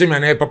effort him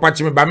and papa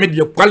chim, but maybe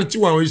your quality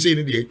one we say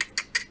in the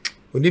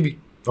Onibi,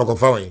 talk of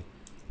fine.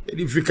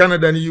 If you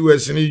Canada and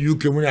US and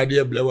UK, when I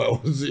dear blower,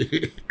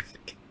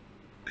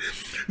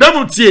 that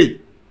would say,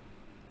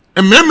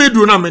 and me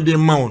do not make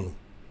them mound.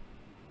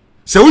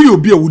 So you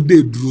be a wood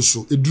day drew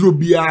so, a drew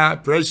beer,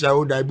 pressure,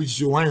 or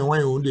diabetes, wine,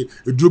 one day,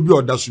 a drew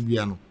beer, that should be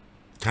an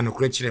can of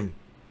crutch them.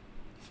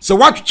 So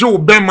what you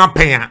bear my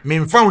pain,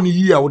 mean found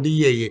year or the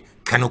year,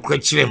 can of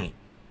crutch them.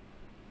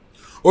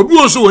 Obi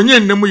oso onye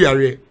nnemu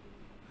yare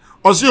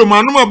osi o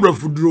manu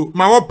mabrafuduro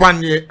ma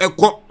wopan ye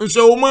ekọ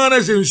nso o ma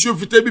na se nsuo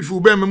fita bi fu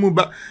be memu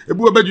ba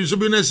ebu obaju so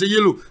bi na se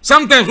yellow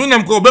sometimes when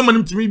am ko be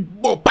manim timi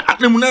bo pa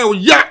nemu na o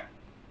ya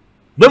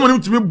be manim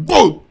timi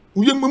bo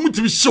uye memu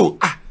timi show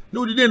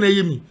no di na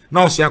yemi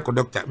na o se akọ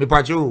doctor me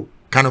pa che o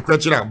kan o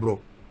kra bro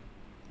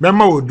be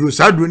ma o duro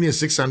sa duro ni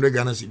 600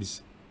 Ghana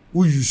cedis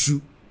u yusu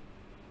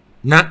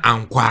na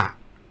ankwa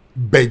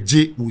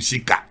beje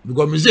usika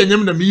because me say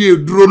nyam na me ye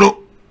duro no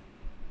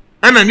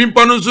ana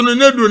nimpa no so no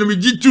na duro no me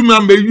gitu ma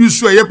me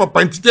use ye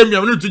papa ntite me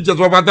no to just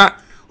wabata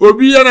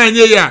obi ya na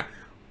anye ya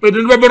me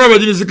de no be no be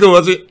ni sika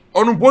wo se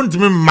onu ponti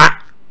me ma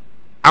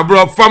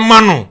abro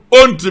fama no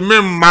onti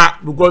me ma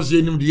because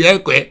ye nim de ye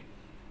kwe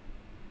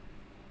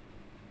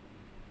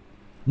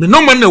me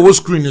number na wo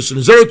screen is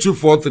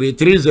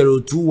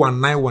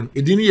 0243302191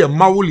 edini ye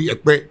mawuli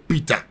ekpe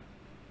Peter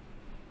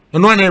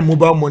eno na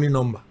mobile money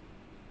number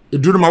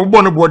eduru ma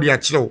bo no board ya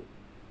kirewo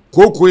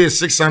koko ye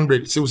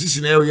 600 se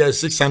osisi na ye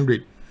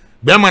 600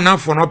 be ma na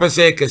fo no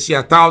pese kesi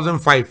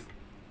 1005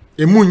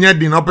 emu nya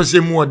din no pese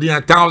mu odin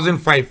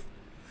 1005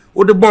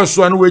 o de boss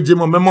one we je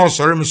mo memo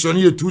sorry me so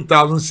ne ye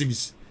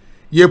 2006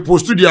 ye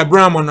postu di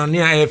Abraham na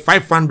ne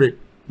 500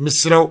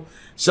 misrew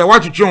se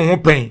watwetwe ho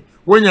pen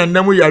wonya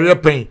ndam yare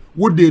pen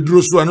wo de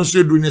duro so anu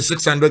so do ne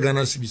 600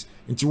 Ghana cedis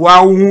nti wa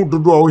hu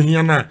dodo o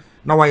hia na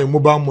wa ye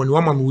mobile money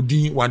wa ma me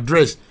odin wa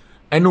address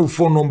and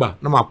phone number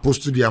na ma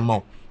post the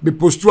amount be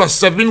post to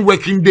 7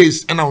 working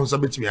days and I want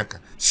sabet me aka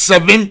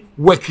 7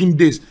 working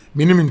days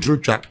minimum intro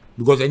chat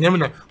because enyam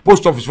na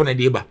post office for na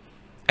dey ba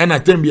and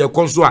attend be a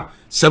conso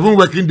 7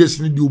 working days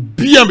ni do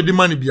be am the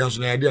money be anso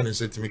na idea na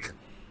set me ka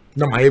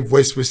na my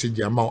voice message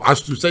amount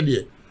as to say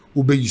there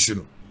obe yisu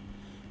no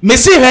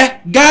Messi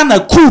he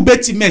Ghana cool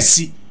beti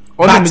Messi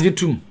ona me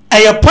tum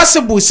e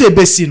possible say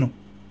besi no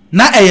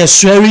na e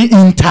swearing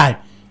in time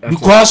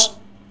because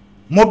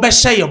mo be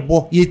hye ye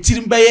bo ye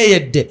tirim be ye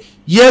de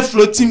ye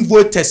floating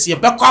voters ye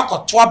be kwa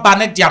akoto aba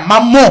ne dia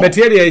mammo but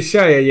ye de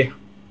hye ye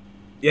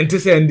yente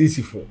say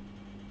NDC fo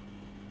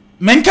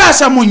menka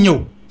asamo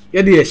nyo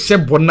ye de hye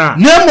bona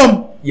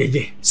nemom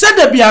ye se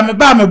da bia me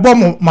ba me bo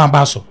mo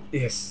mamba so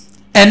yes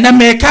enne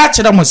me ka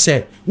kire mo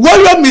se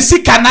Woyome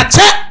sika na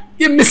che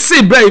ye me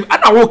say brave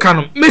ana wo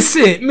kan me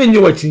say me nyi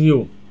wachinyi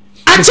o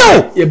acho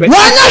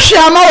wanya hwe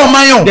ama wo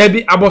man yo there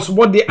be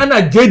abosobo de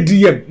ana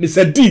JDM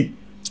Mr. D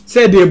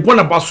say they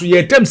bona baso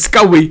ye tem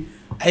sika we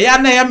eya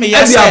na ya me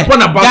yes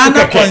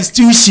Ghana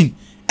constitution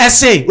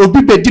say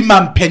obi bedi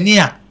mampani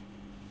a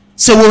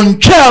se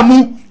wontwa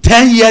mu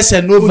 10 years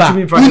and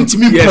over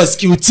untimi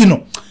prosecute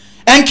no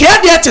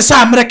enke de te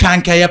say America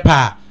anka ye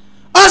pa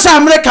As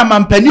America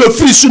mampani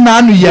ofiri su na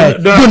anu ye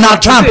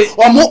Donald Trump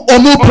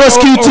omo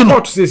prosecute no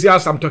to say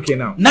as I'm talking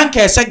now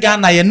nanka se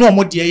Ghana ye no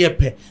omo de ye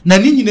pe na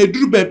ni nyina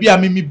duru ba bia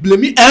me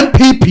blame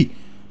MPP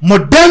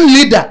modern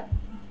leader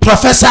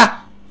Professor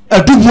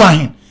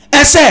Adubuahin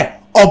say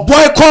or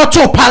boycott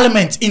to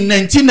parliament in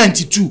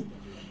 1992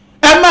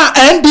 Emma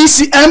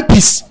NDC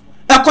MPs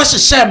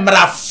ekwohye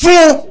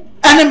mrafo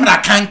ene mra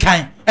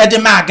kankan de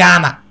ma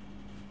Ghana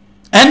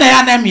ene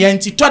ya na me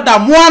nti to da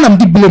mo anam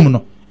di blame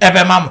no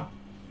ebe mamo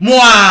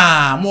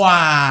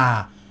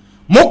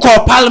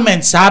Moko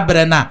parliament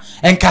sabre na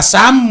enka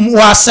sam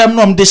wasem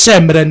nom de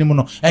shemre nim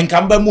no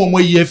enka mba mu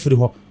omoyi afiri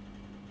ho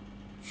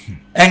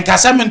enka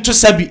sam nto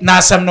sabi na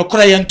asem no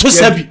kora ye nto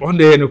sabi on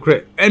de no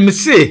kora em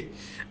se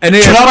ene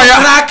ye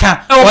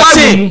aka o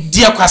se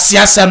die kwase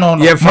ase no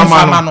no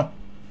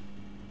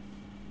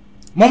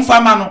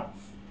momfama no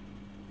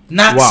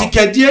na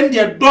sikadie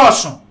ndie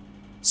doso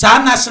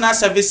sa national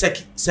service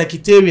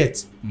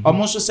secretariat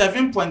almost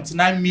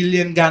 7.9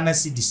 million Ghana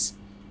cedis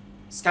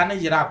scanner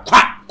yira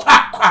kwa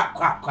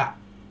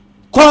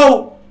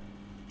ko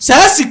say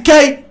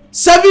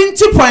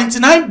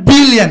 70.9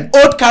 billion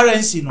old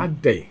currency no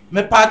ade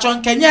me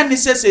patron Kenya ni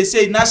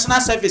say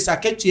national service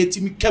aketu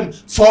etimi kem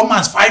 4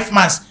 months 5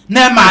 months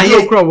na ma ye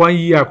okra 1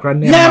 year akra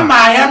na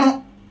ma ye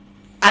no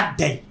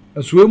ade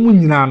so emu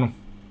nyina no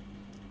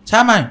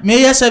chairman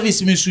me ye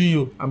service me sun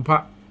yo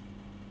ampa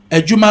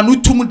adwuma no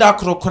tum da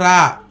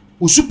krokra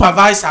o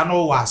supervisor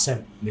no wa asem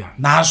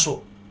na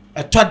so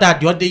etoda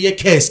de ode ye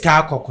case ka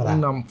akokora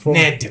na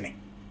edene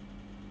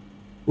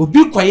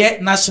obi koye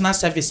national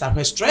service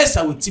a stress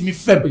a wotimi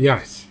fam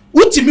yes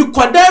wotimi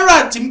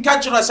kwadara tim ka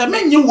kiro se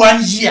menyi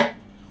 1 year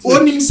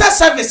onim sa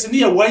service ne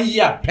ye 1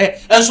 year pe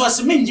enso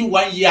se menyi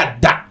 1 year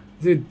da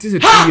this is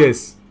 2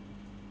 years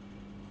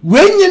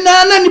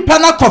wenyina na nipa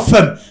na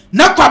kofam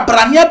na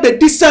kwabrane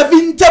abedi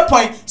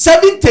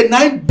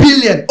 70.79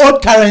 billion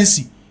old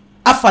currency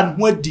afan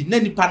ho adi na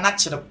nipa na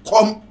kire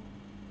kom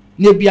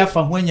na bi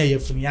afa ho anya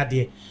yefunu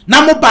ade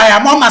na mo baya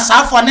mo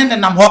masafo ne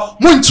nenam ho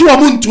mo nchi wo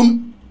mo ntum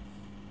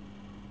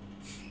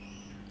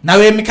na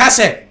we mi ka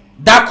se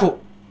dako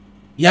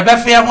ye be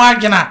fe ho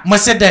agena mo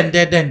se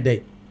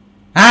dende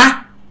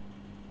ha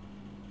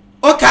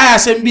o kai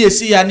asem bi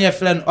esi ya na e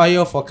friend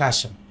oil for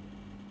cash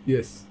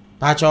yes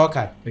pa cha o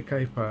kai e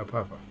kai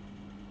papa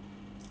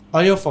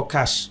oil for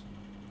cash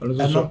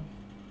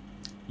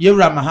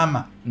Yewra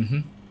Mahama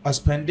I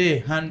spend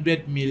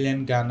 100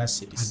 million Ghana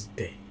cedis a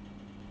day.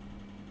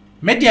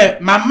 Media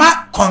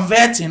mama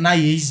converting na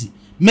easy.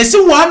 Me see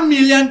 1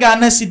 million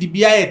Ghana cedi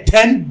bia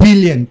 10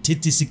 billion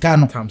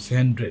titisikano times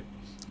 100.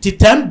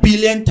 10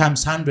 billion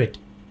times 100.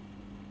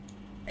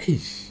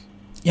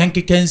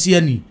 Yanke kensi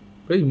ani.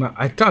 Ma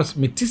I can't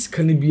me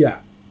tisikani bia.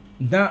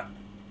 Na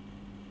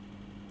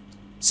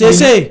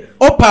say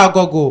Opa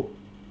Gogo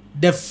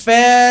the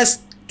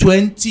first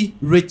 20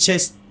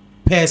 richest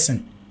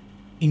person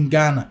in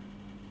Ghana.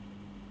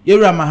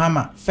 Yewura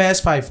Mahama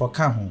first 5 for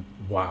ka ho.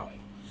 Wow.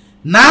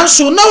 Now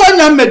so no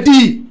one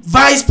medi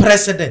vice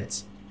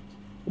president.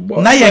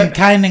 Na yen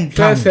kan nin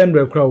ka. First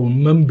 100 crowd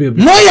member.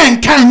 No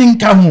yen kan nin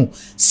ka ho.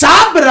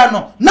 Sabra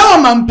no na o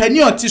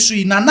mampani otiso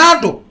yi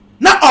nanado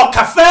na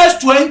oka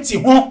first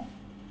 20 ho.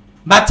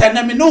 But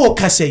enemy no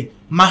ka say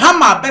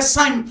Mahama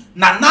besan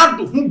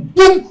nanado hu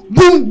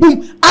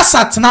boom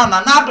asat now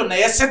nanado na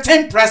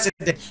certain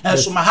president and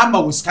so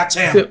Mahama was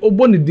catching. Say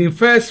oboni din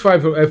first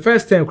 5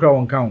 first 10 crowd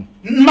on count.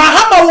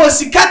 Mahama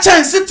was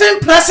catching sitting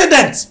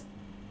president.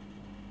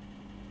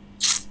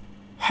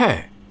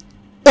 Hey.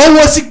 O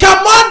was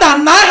more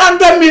than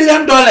 $900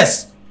 million.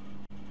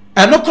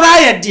 And no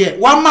cry dear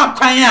one more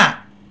kwan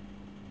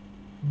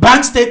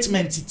bank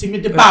statement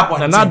timi de babo.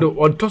 Nanado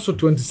on Toso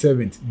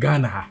 27th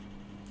Ghana.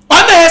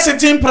 On the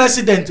sitting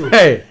president.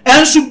 Hey.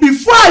 And so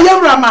before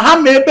Yewura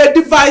Mahama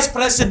be the vice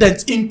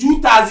president in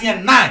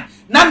 2009,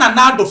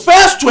 Nanado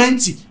first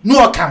 20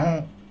 no ka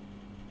ho.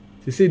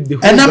 They said the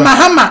and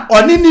Mahama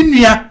onini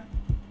nua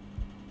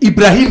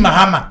Ibrahim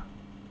Mahama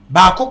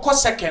ba akoko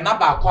second na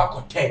ba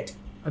akoko third.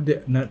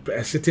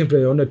 A sitting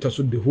president on the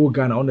Toso the whole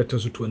Ghana on the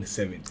Toso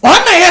 27th.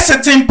 On the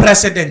sitting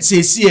president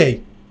say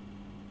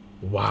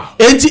wow.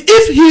 And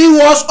if he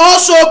was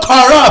also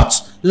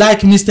corrupt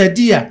like Mr.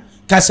 Dia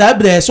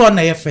Kasabre so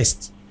na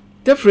first.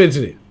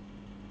 Definitely.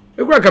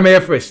 You come here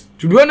first.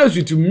 To be honest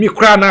with you, me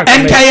cry now.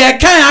 And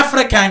can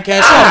African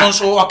can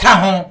so o ka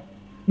ho.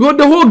 Go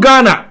the whole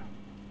Ghana.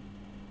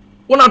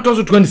 One at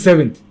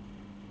 27th.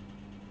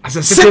 As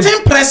a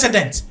sitting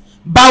president.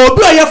 Ba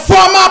obi o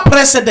former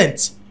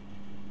president.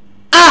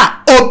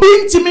 Obi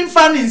ntimi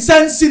fan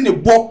insensi ne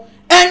bo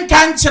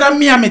enka nkyera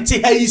me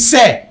amete ha yi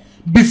say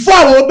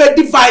before we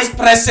be the vice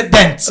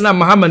president na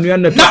Mahama nua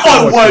na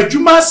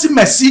adwuma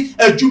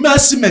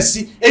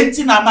simasi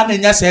enti na ama na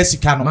nya sa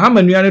sika no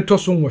Mahama nua ne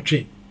toso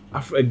nwotwe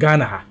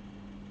Ghana ha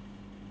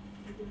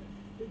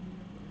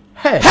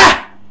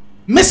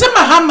Mr.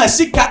 Mahama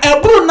sika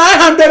ebru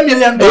 $900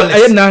 million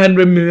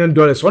 $900 million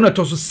one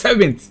toso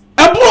 7th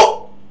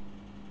ebru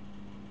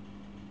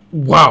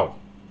wow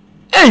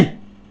hey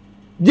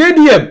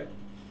JDM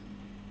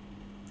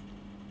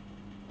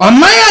on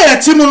my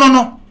yetimu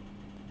no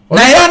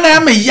na ya na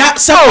me ya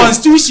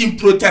constitution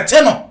protect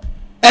no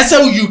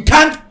so you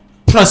can't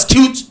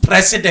prosecute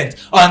president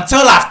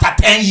until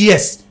after 10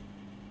 years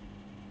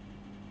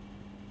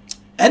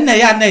and na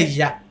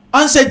ya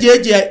on say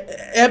jeje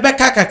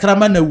ebeka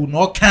kakrama na wu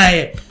no kan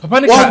ye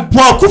papa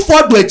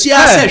kufo do achi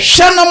ase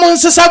hwe no mo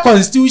nsesa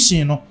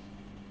constitution no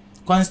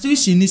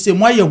constitution ni se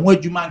mo ye ho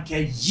adwuma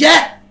nke ye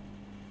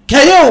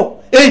kayo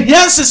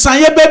ehiansesa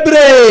ye bebre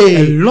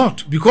a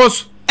lot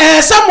because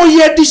some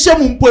year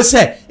dishem mpo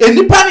say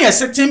enipa na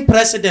sitting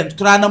president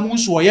kra na mu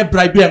nso ye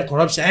bribery and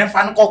corruption en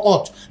fan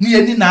court ni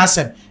eni na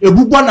asem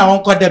ebubo na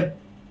won kodem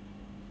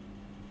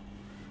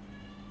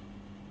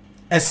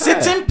a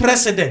sitting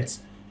president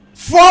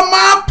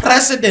former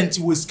president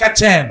was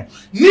catching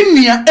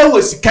ninia e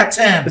was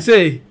catching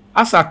say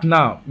as at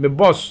now my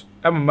boss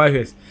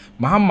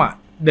Mahama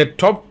the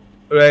top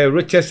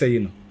richest you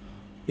know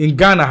in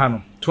Ghana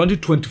hano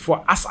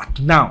 2024 as at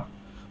now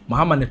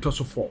Mahama ne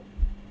toso 4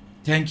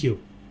 thank you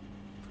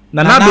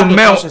Nanado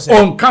mel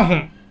on ka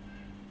ho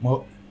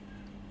mo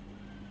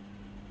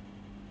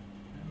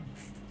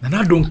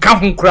Nanado ka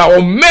ho kra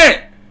o me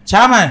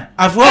chairman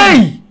afro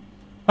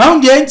one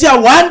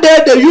day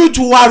the youth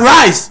will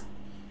rise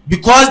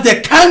because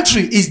the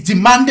country is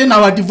demanding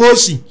our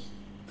devotion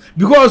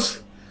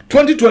because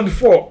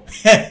 2024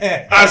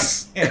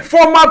 as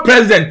former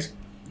president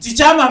the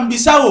chairman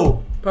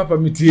bisawo papa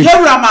mitie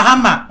Yewura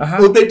Mahama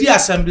obedi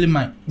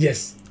assemblyman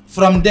yes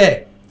from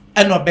there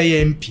and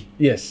obey MP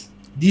yes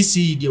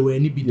DC they were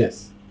any be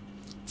yes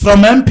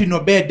from MP no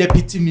be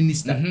deputy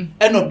minister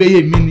and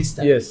obey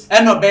minister yes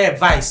and obey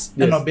vice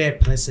and obey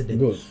president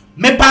good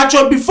me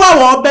pacho before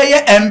we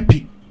obey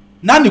MP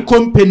na the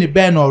company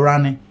be no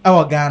running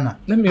our Ghana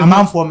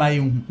amount for my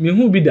own me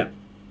who be that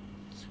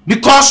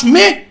because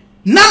me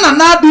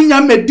na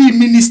dunya me di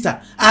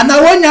minister and I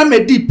wonya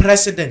me di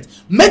president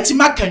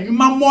metima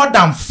kanwuma more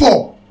than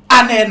 4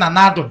 and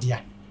na do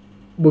dia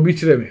bobi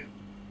kire me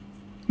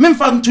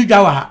memfa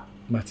ntudwa wa ha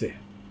mate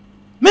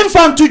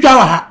memfa ntudwa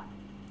wa ha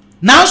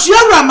now so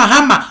Yewura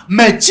Mahama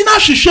machina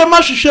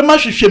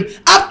hwehwem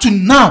up to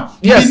now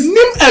yes.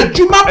 Minim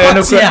adwuma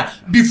patia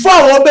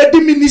before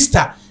obedi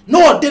minister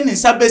no de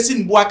nsa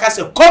besin buaka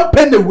se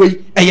company way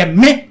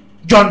me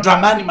John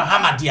Dramani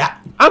Mahama dia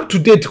up to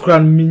date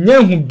kran minye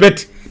hu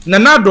bet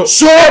Nanado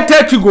so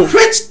 30 go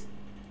which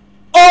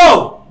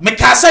me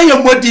ka say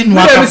your body no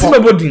aka for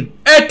body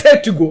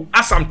 30 go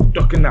as I'm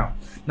talking now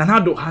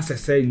Nanado has a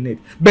say in it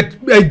but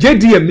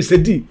JDM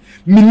Mr. D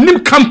minim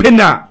company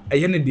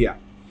ayene dia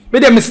me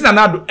dem Mr.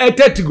 Nanado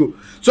 30 go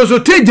so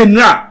take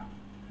general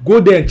go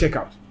there and check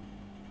out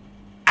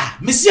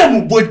me see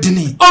am bodini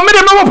me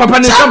dem no papa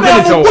ni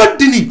company so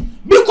bodini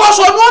because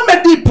ono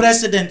me di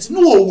president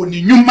no wo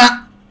ni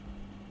nyuma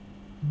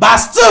but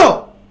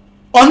still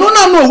ono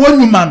na no wo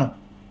nyuma no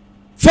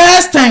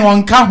first time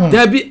on ka ho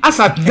there be as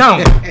at now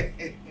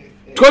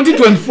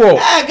 2024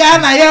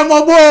 Ghana ye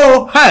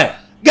mobo hey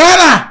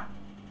Ghana,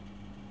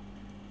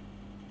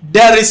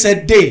 there is a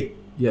day.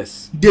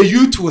 Yes. The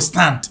youth will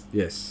stand.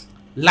 Yes.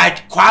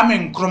 Like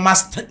Kwame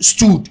Nkrumah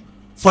stood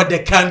for the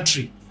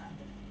country.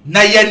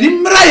 Na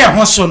yanimra ya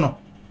hosono.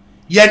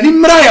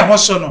 Yanimra ya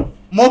hosono.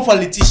 More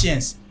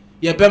politicians.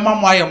 Yebema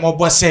mo aye mo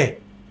bose.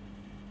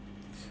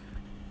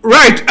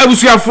 Right,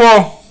 abusia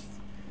for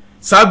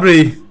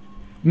Sabre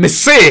me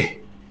say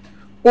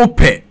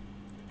ope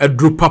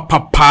edru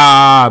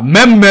papa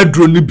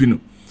memedro ni binu.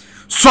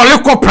 Sole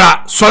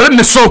kopra, sole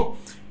me so.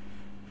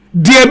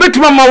 Die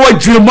betima ma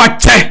wadwire mo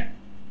ache.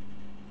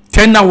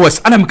 10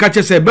 hours ana me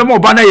catch say be mo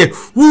ba na ye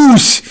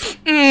whoosh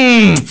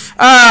I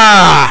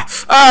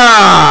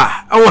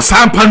was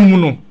sampan mu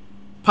no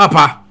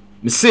papa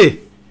me say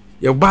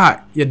ye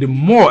ba ye the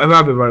more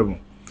ever be very mo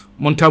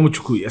monta mu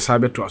chuku ye sa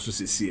beto aso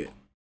sesie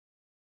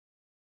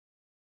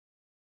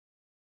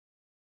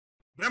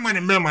be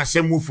man me ma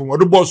se mu fu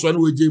odo boss no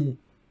we mu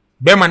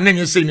be man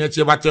nenye se ni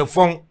eche ba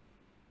telefon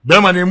be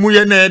man emu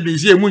ye na de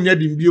se emu nya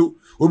dimbio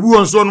obi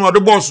won so no odo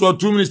boss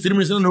 2 minutes 3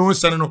 minutes no ho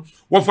sane no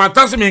wo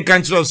fantasy me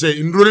kan kire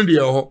say nduro de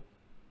ho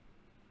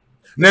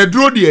na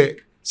duro de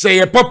say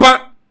ye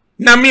papa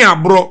na me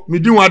abro me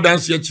din wa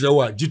dance kire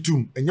wa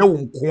gitum enye wo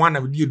nko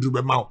na me di duro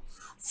be ma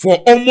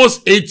for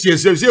almost 8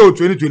 years say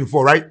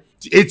 2024 right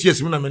 8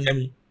 years me na me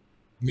nami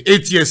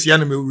 8 years ya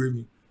na me wure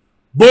mi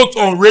both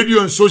on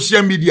radio and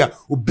social media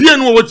obi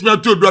enu wo wotimi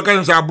ato duro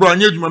kan say abro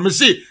anya adwuma me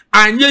say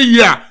anya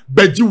yi a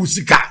baji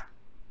wusika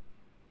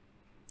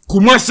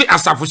Kumasi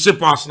asafo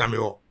shepas na me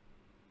ho.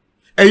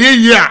 Eye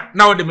yia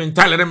na wo de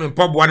mental re me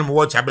mpaboa ne me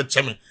watch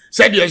abeche me.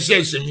 Said ye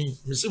share me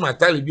see my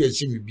tali bi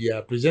echi me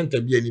bia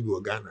presenter bi ani bi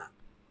Ghana.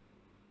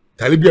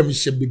 Tali bi me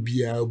she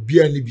bia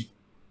bia ni bi.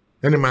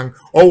 Ene man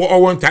o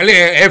won tali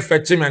e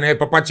fetch me na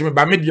papa chi me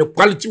ba me de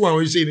quality one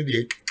we say ni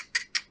de.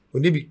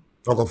 Oni bi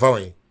okofa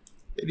wan.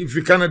 E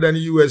fi Canada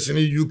ni US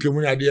ni UK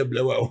mu na de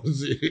blewa o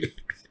say.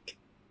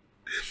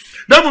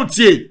 Na mo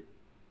tie.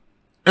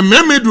 E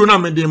me do na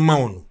me de ma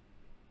ono.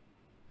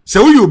 Se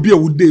wo you be a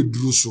wo dey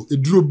duro so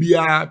eduro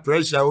bia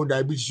pressure wo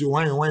diabetes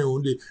wan wo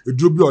dey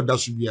eduro bia oda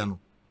so bia no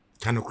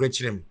kan okra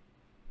kire me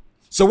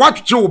se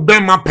what che wo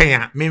ben ma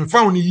pen a me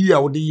mfa wo ni yi a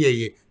wo dey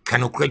ye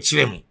kan okra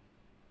kire me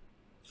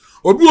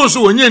obi wo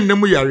so wonye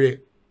nnam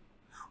yare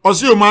o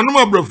se o manum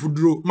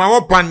abrafuduro ma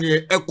wo pan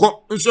ye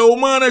ekọ nso wo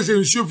ma na se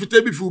nsuo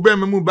fita bi fi wo ben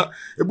mu ba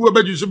ebi wo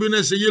ba ju so bi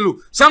na se yellow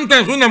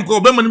sometimes when am ko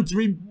ben manim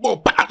timi bo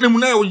pa na mu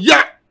na o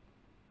ya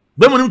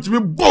ben manim timi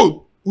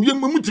bo wo ye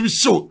manim timi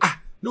show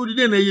no di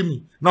na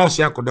yemi na o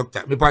se akọ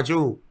doctor me pa che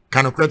o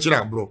kan okra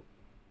kire bro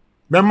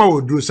me ma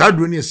wo duro sa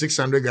duro ni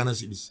 600 Ghana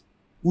cedis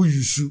wo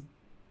yusu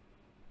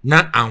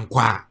na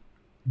ankwa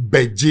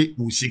beje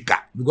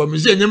musika because me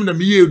say nyem na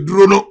me ye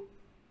duro no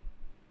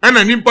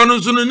ana nimpa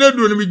no so no na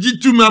duro no me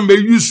jitu ma me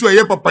yusu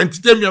aye papa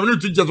ntite me no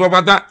tu je so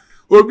bata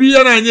obi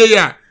ya na anye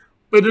ya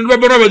me de no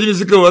be no beje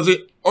sika wo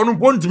se onu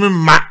ponti me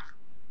ma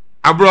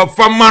abro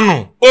fama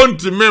no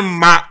onti me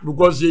ma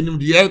because ye nim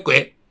de ye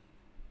kwe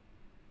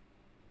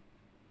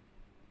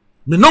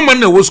me number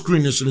na wo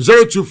screen is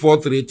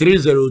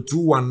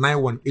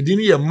 0243302191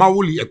 edini ye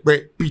mawuli ekpe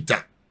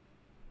Peter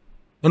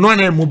eno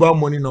na mobile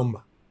money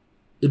number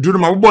eduru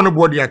ma bo no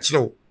board ya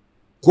kirewo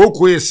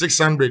koko ye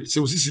 600 se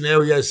osisi na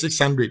ye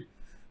 600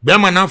 be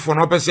ma na fo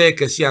no pese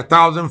kesi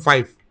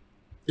 1005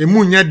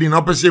 emu nya din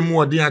no pese mu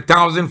odin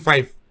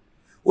 1005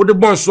 o de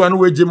boss one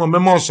we je mo me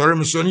ma sorry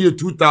me so ne ye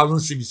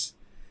 2006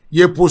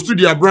 ye postu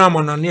di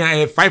Abraham na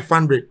ne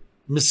 500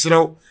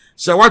 misrew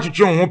se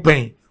watwetwe ho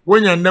pen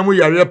wonya ndam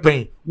yare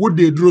pen wo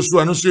de duro so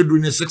ano so do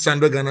ne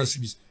 600 Ghana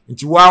cedis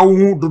nti wa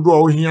hu dodo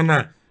o hia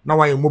na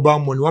wa ye mobile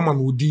money wa ma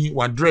me udin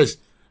wa address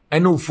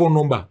and phone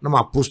number na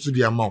ma post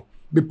the amount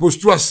be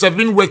post to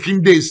 7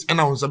 working days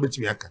and I want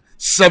sabeti aka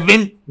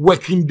 7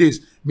 working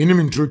days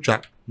minimum intro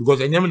chat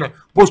because enyam na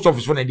post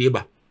office for na dey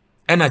ba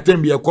and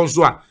attend be a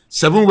so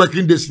 7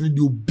 working days ni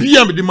do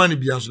bia me the money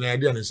bia so na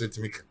idea na set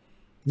make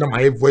na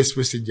my voice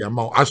message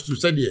amount as to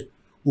say there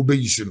obe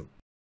yisu no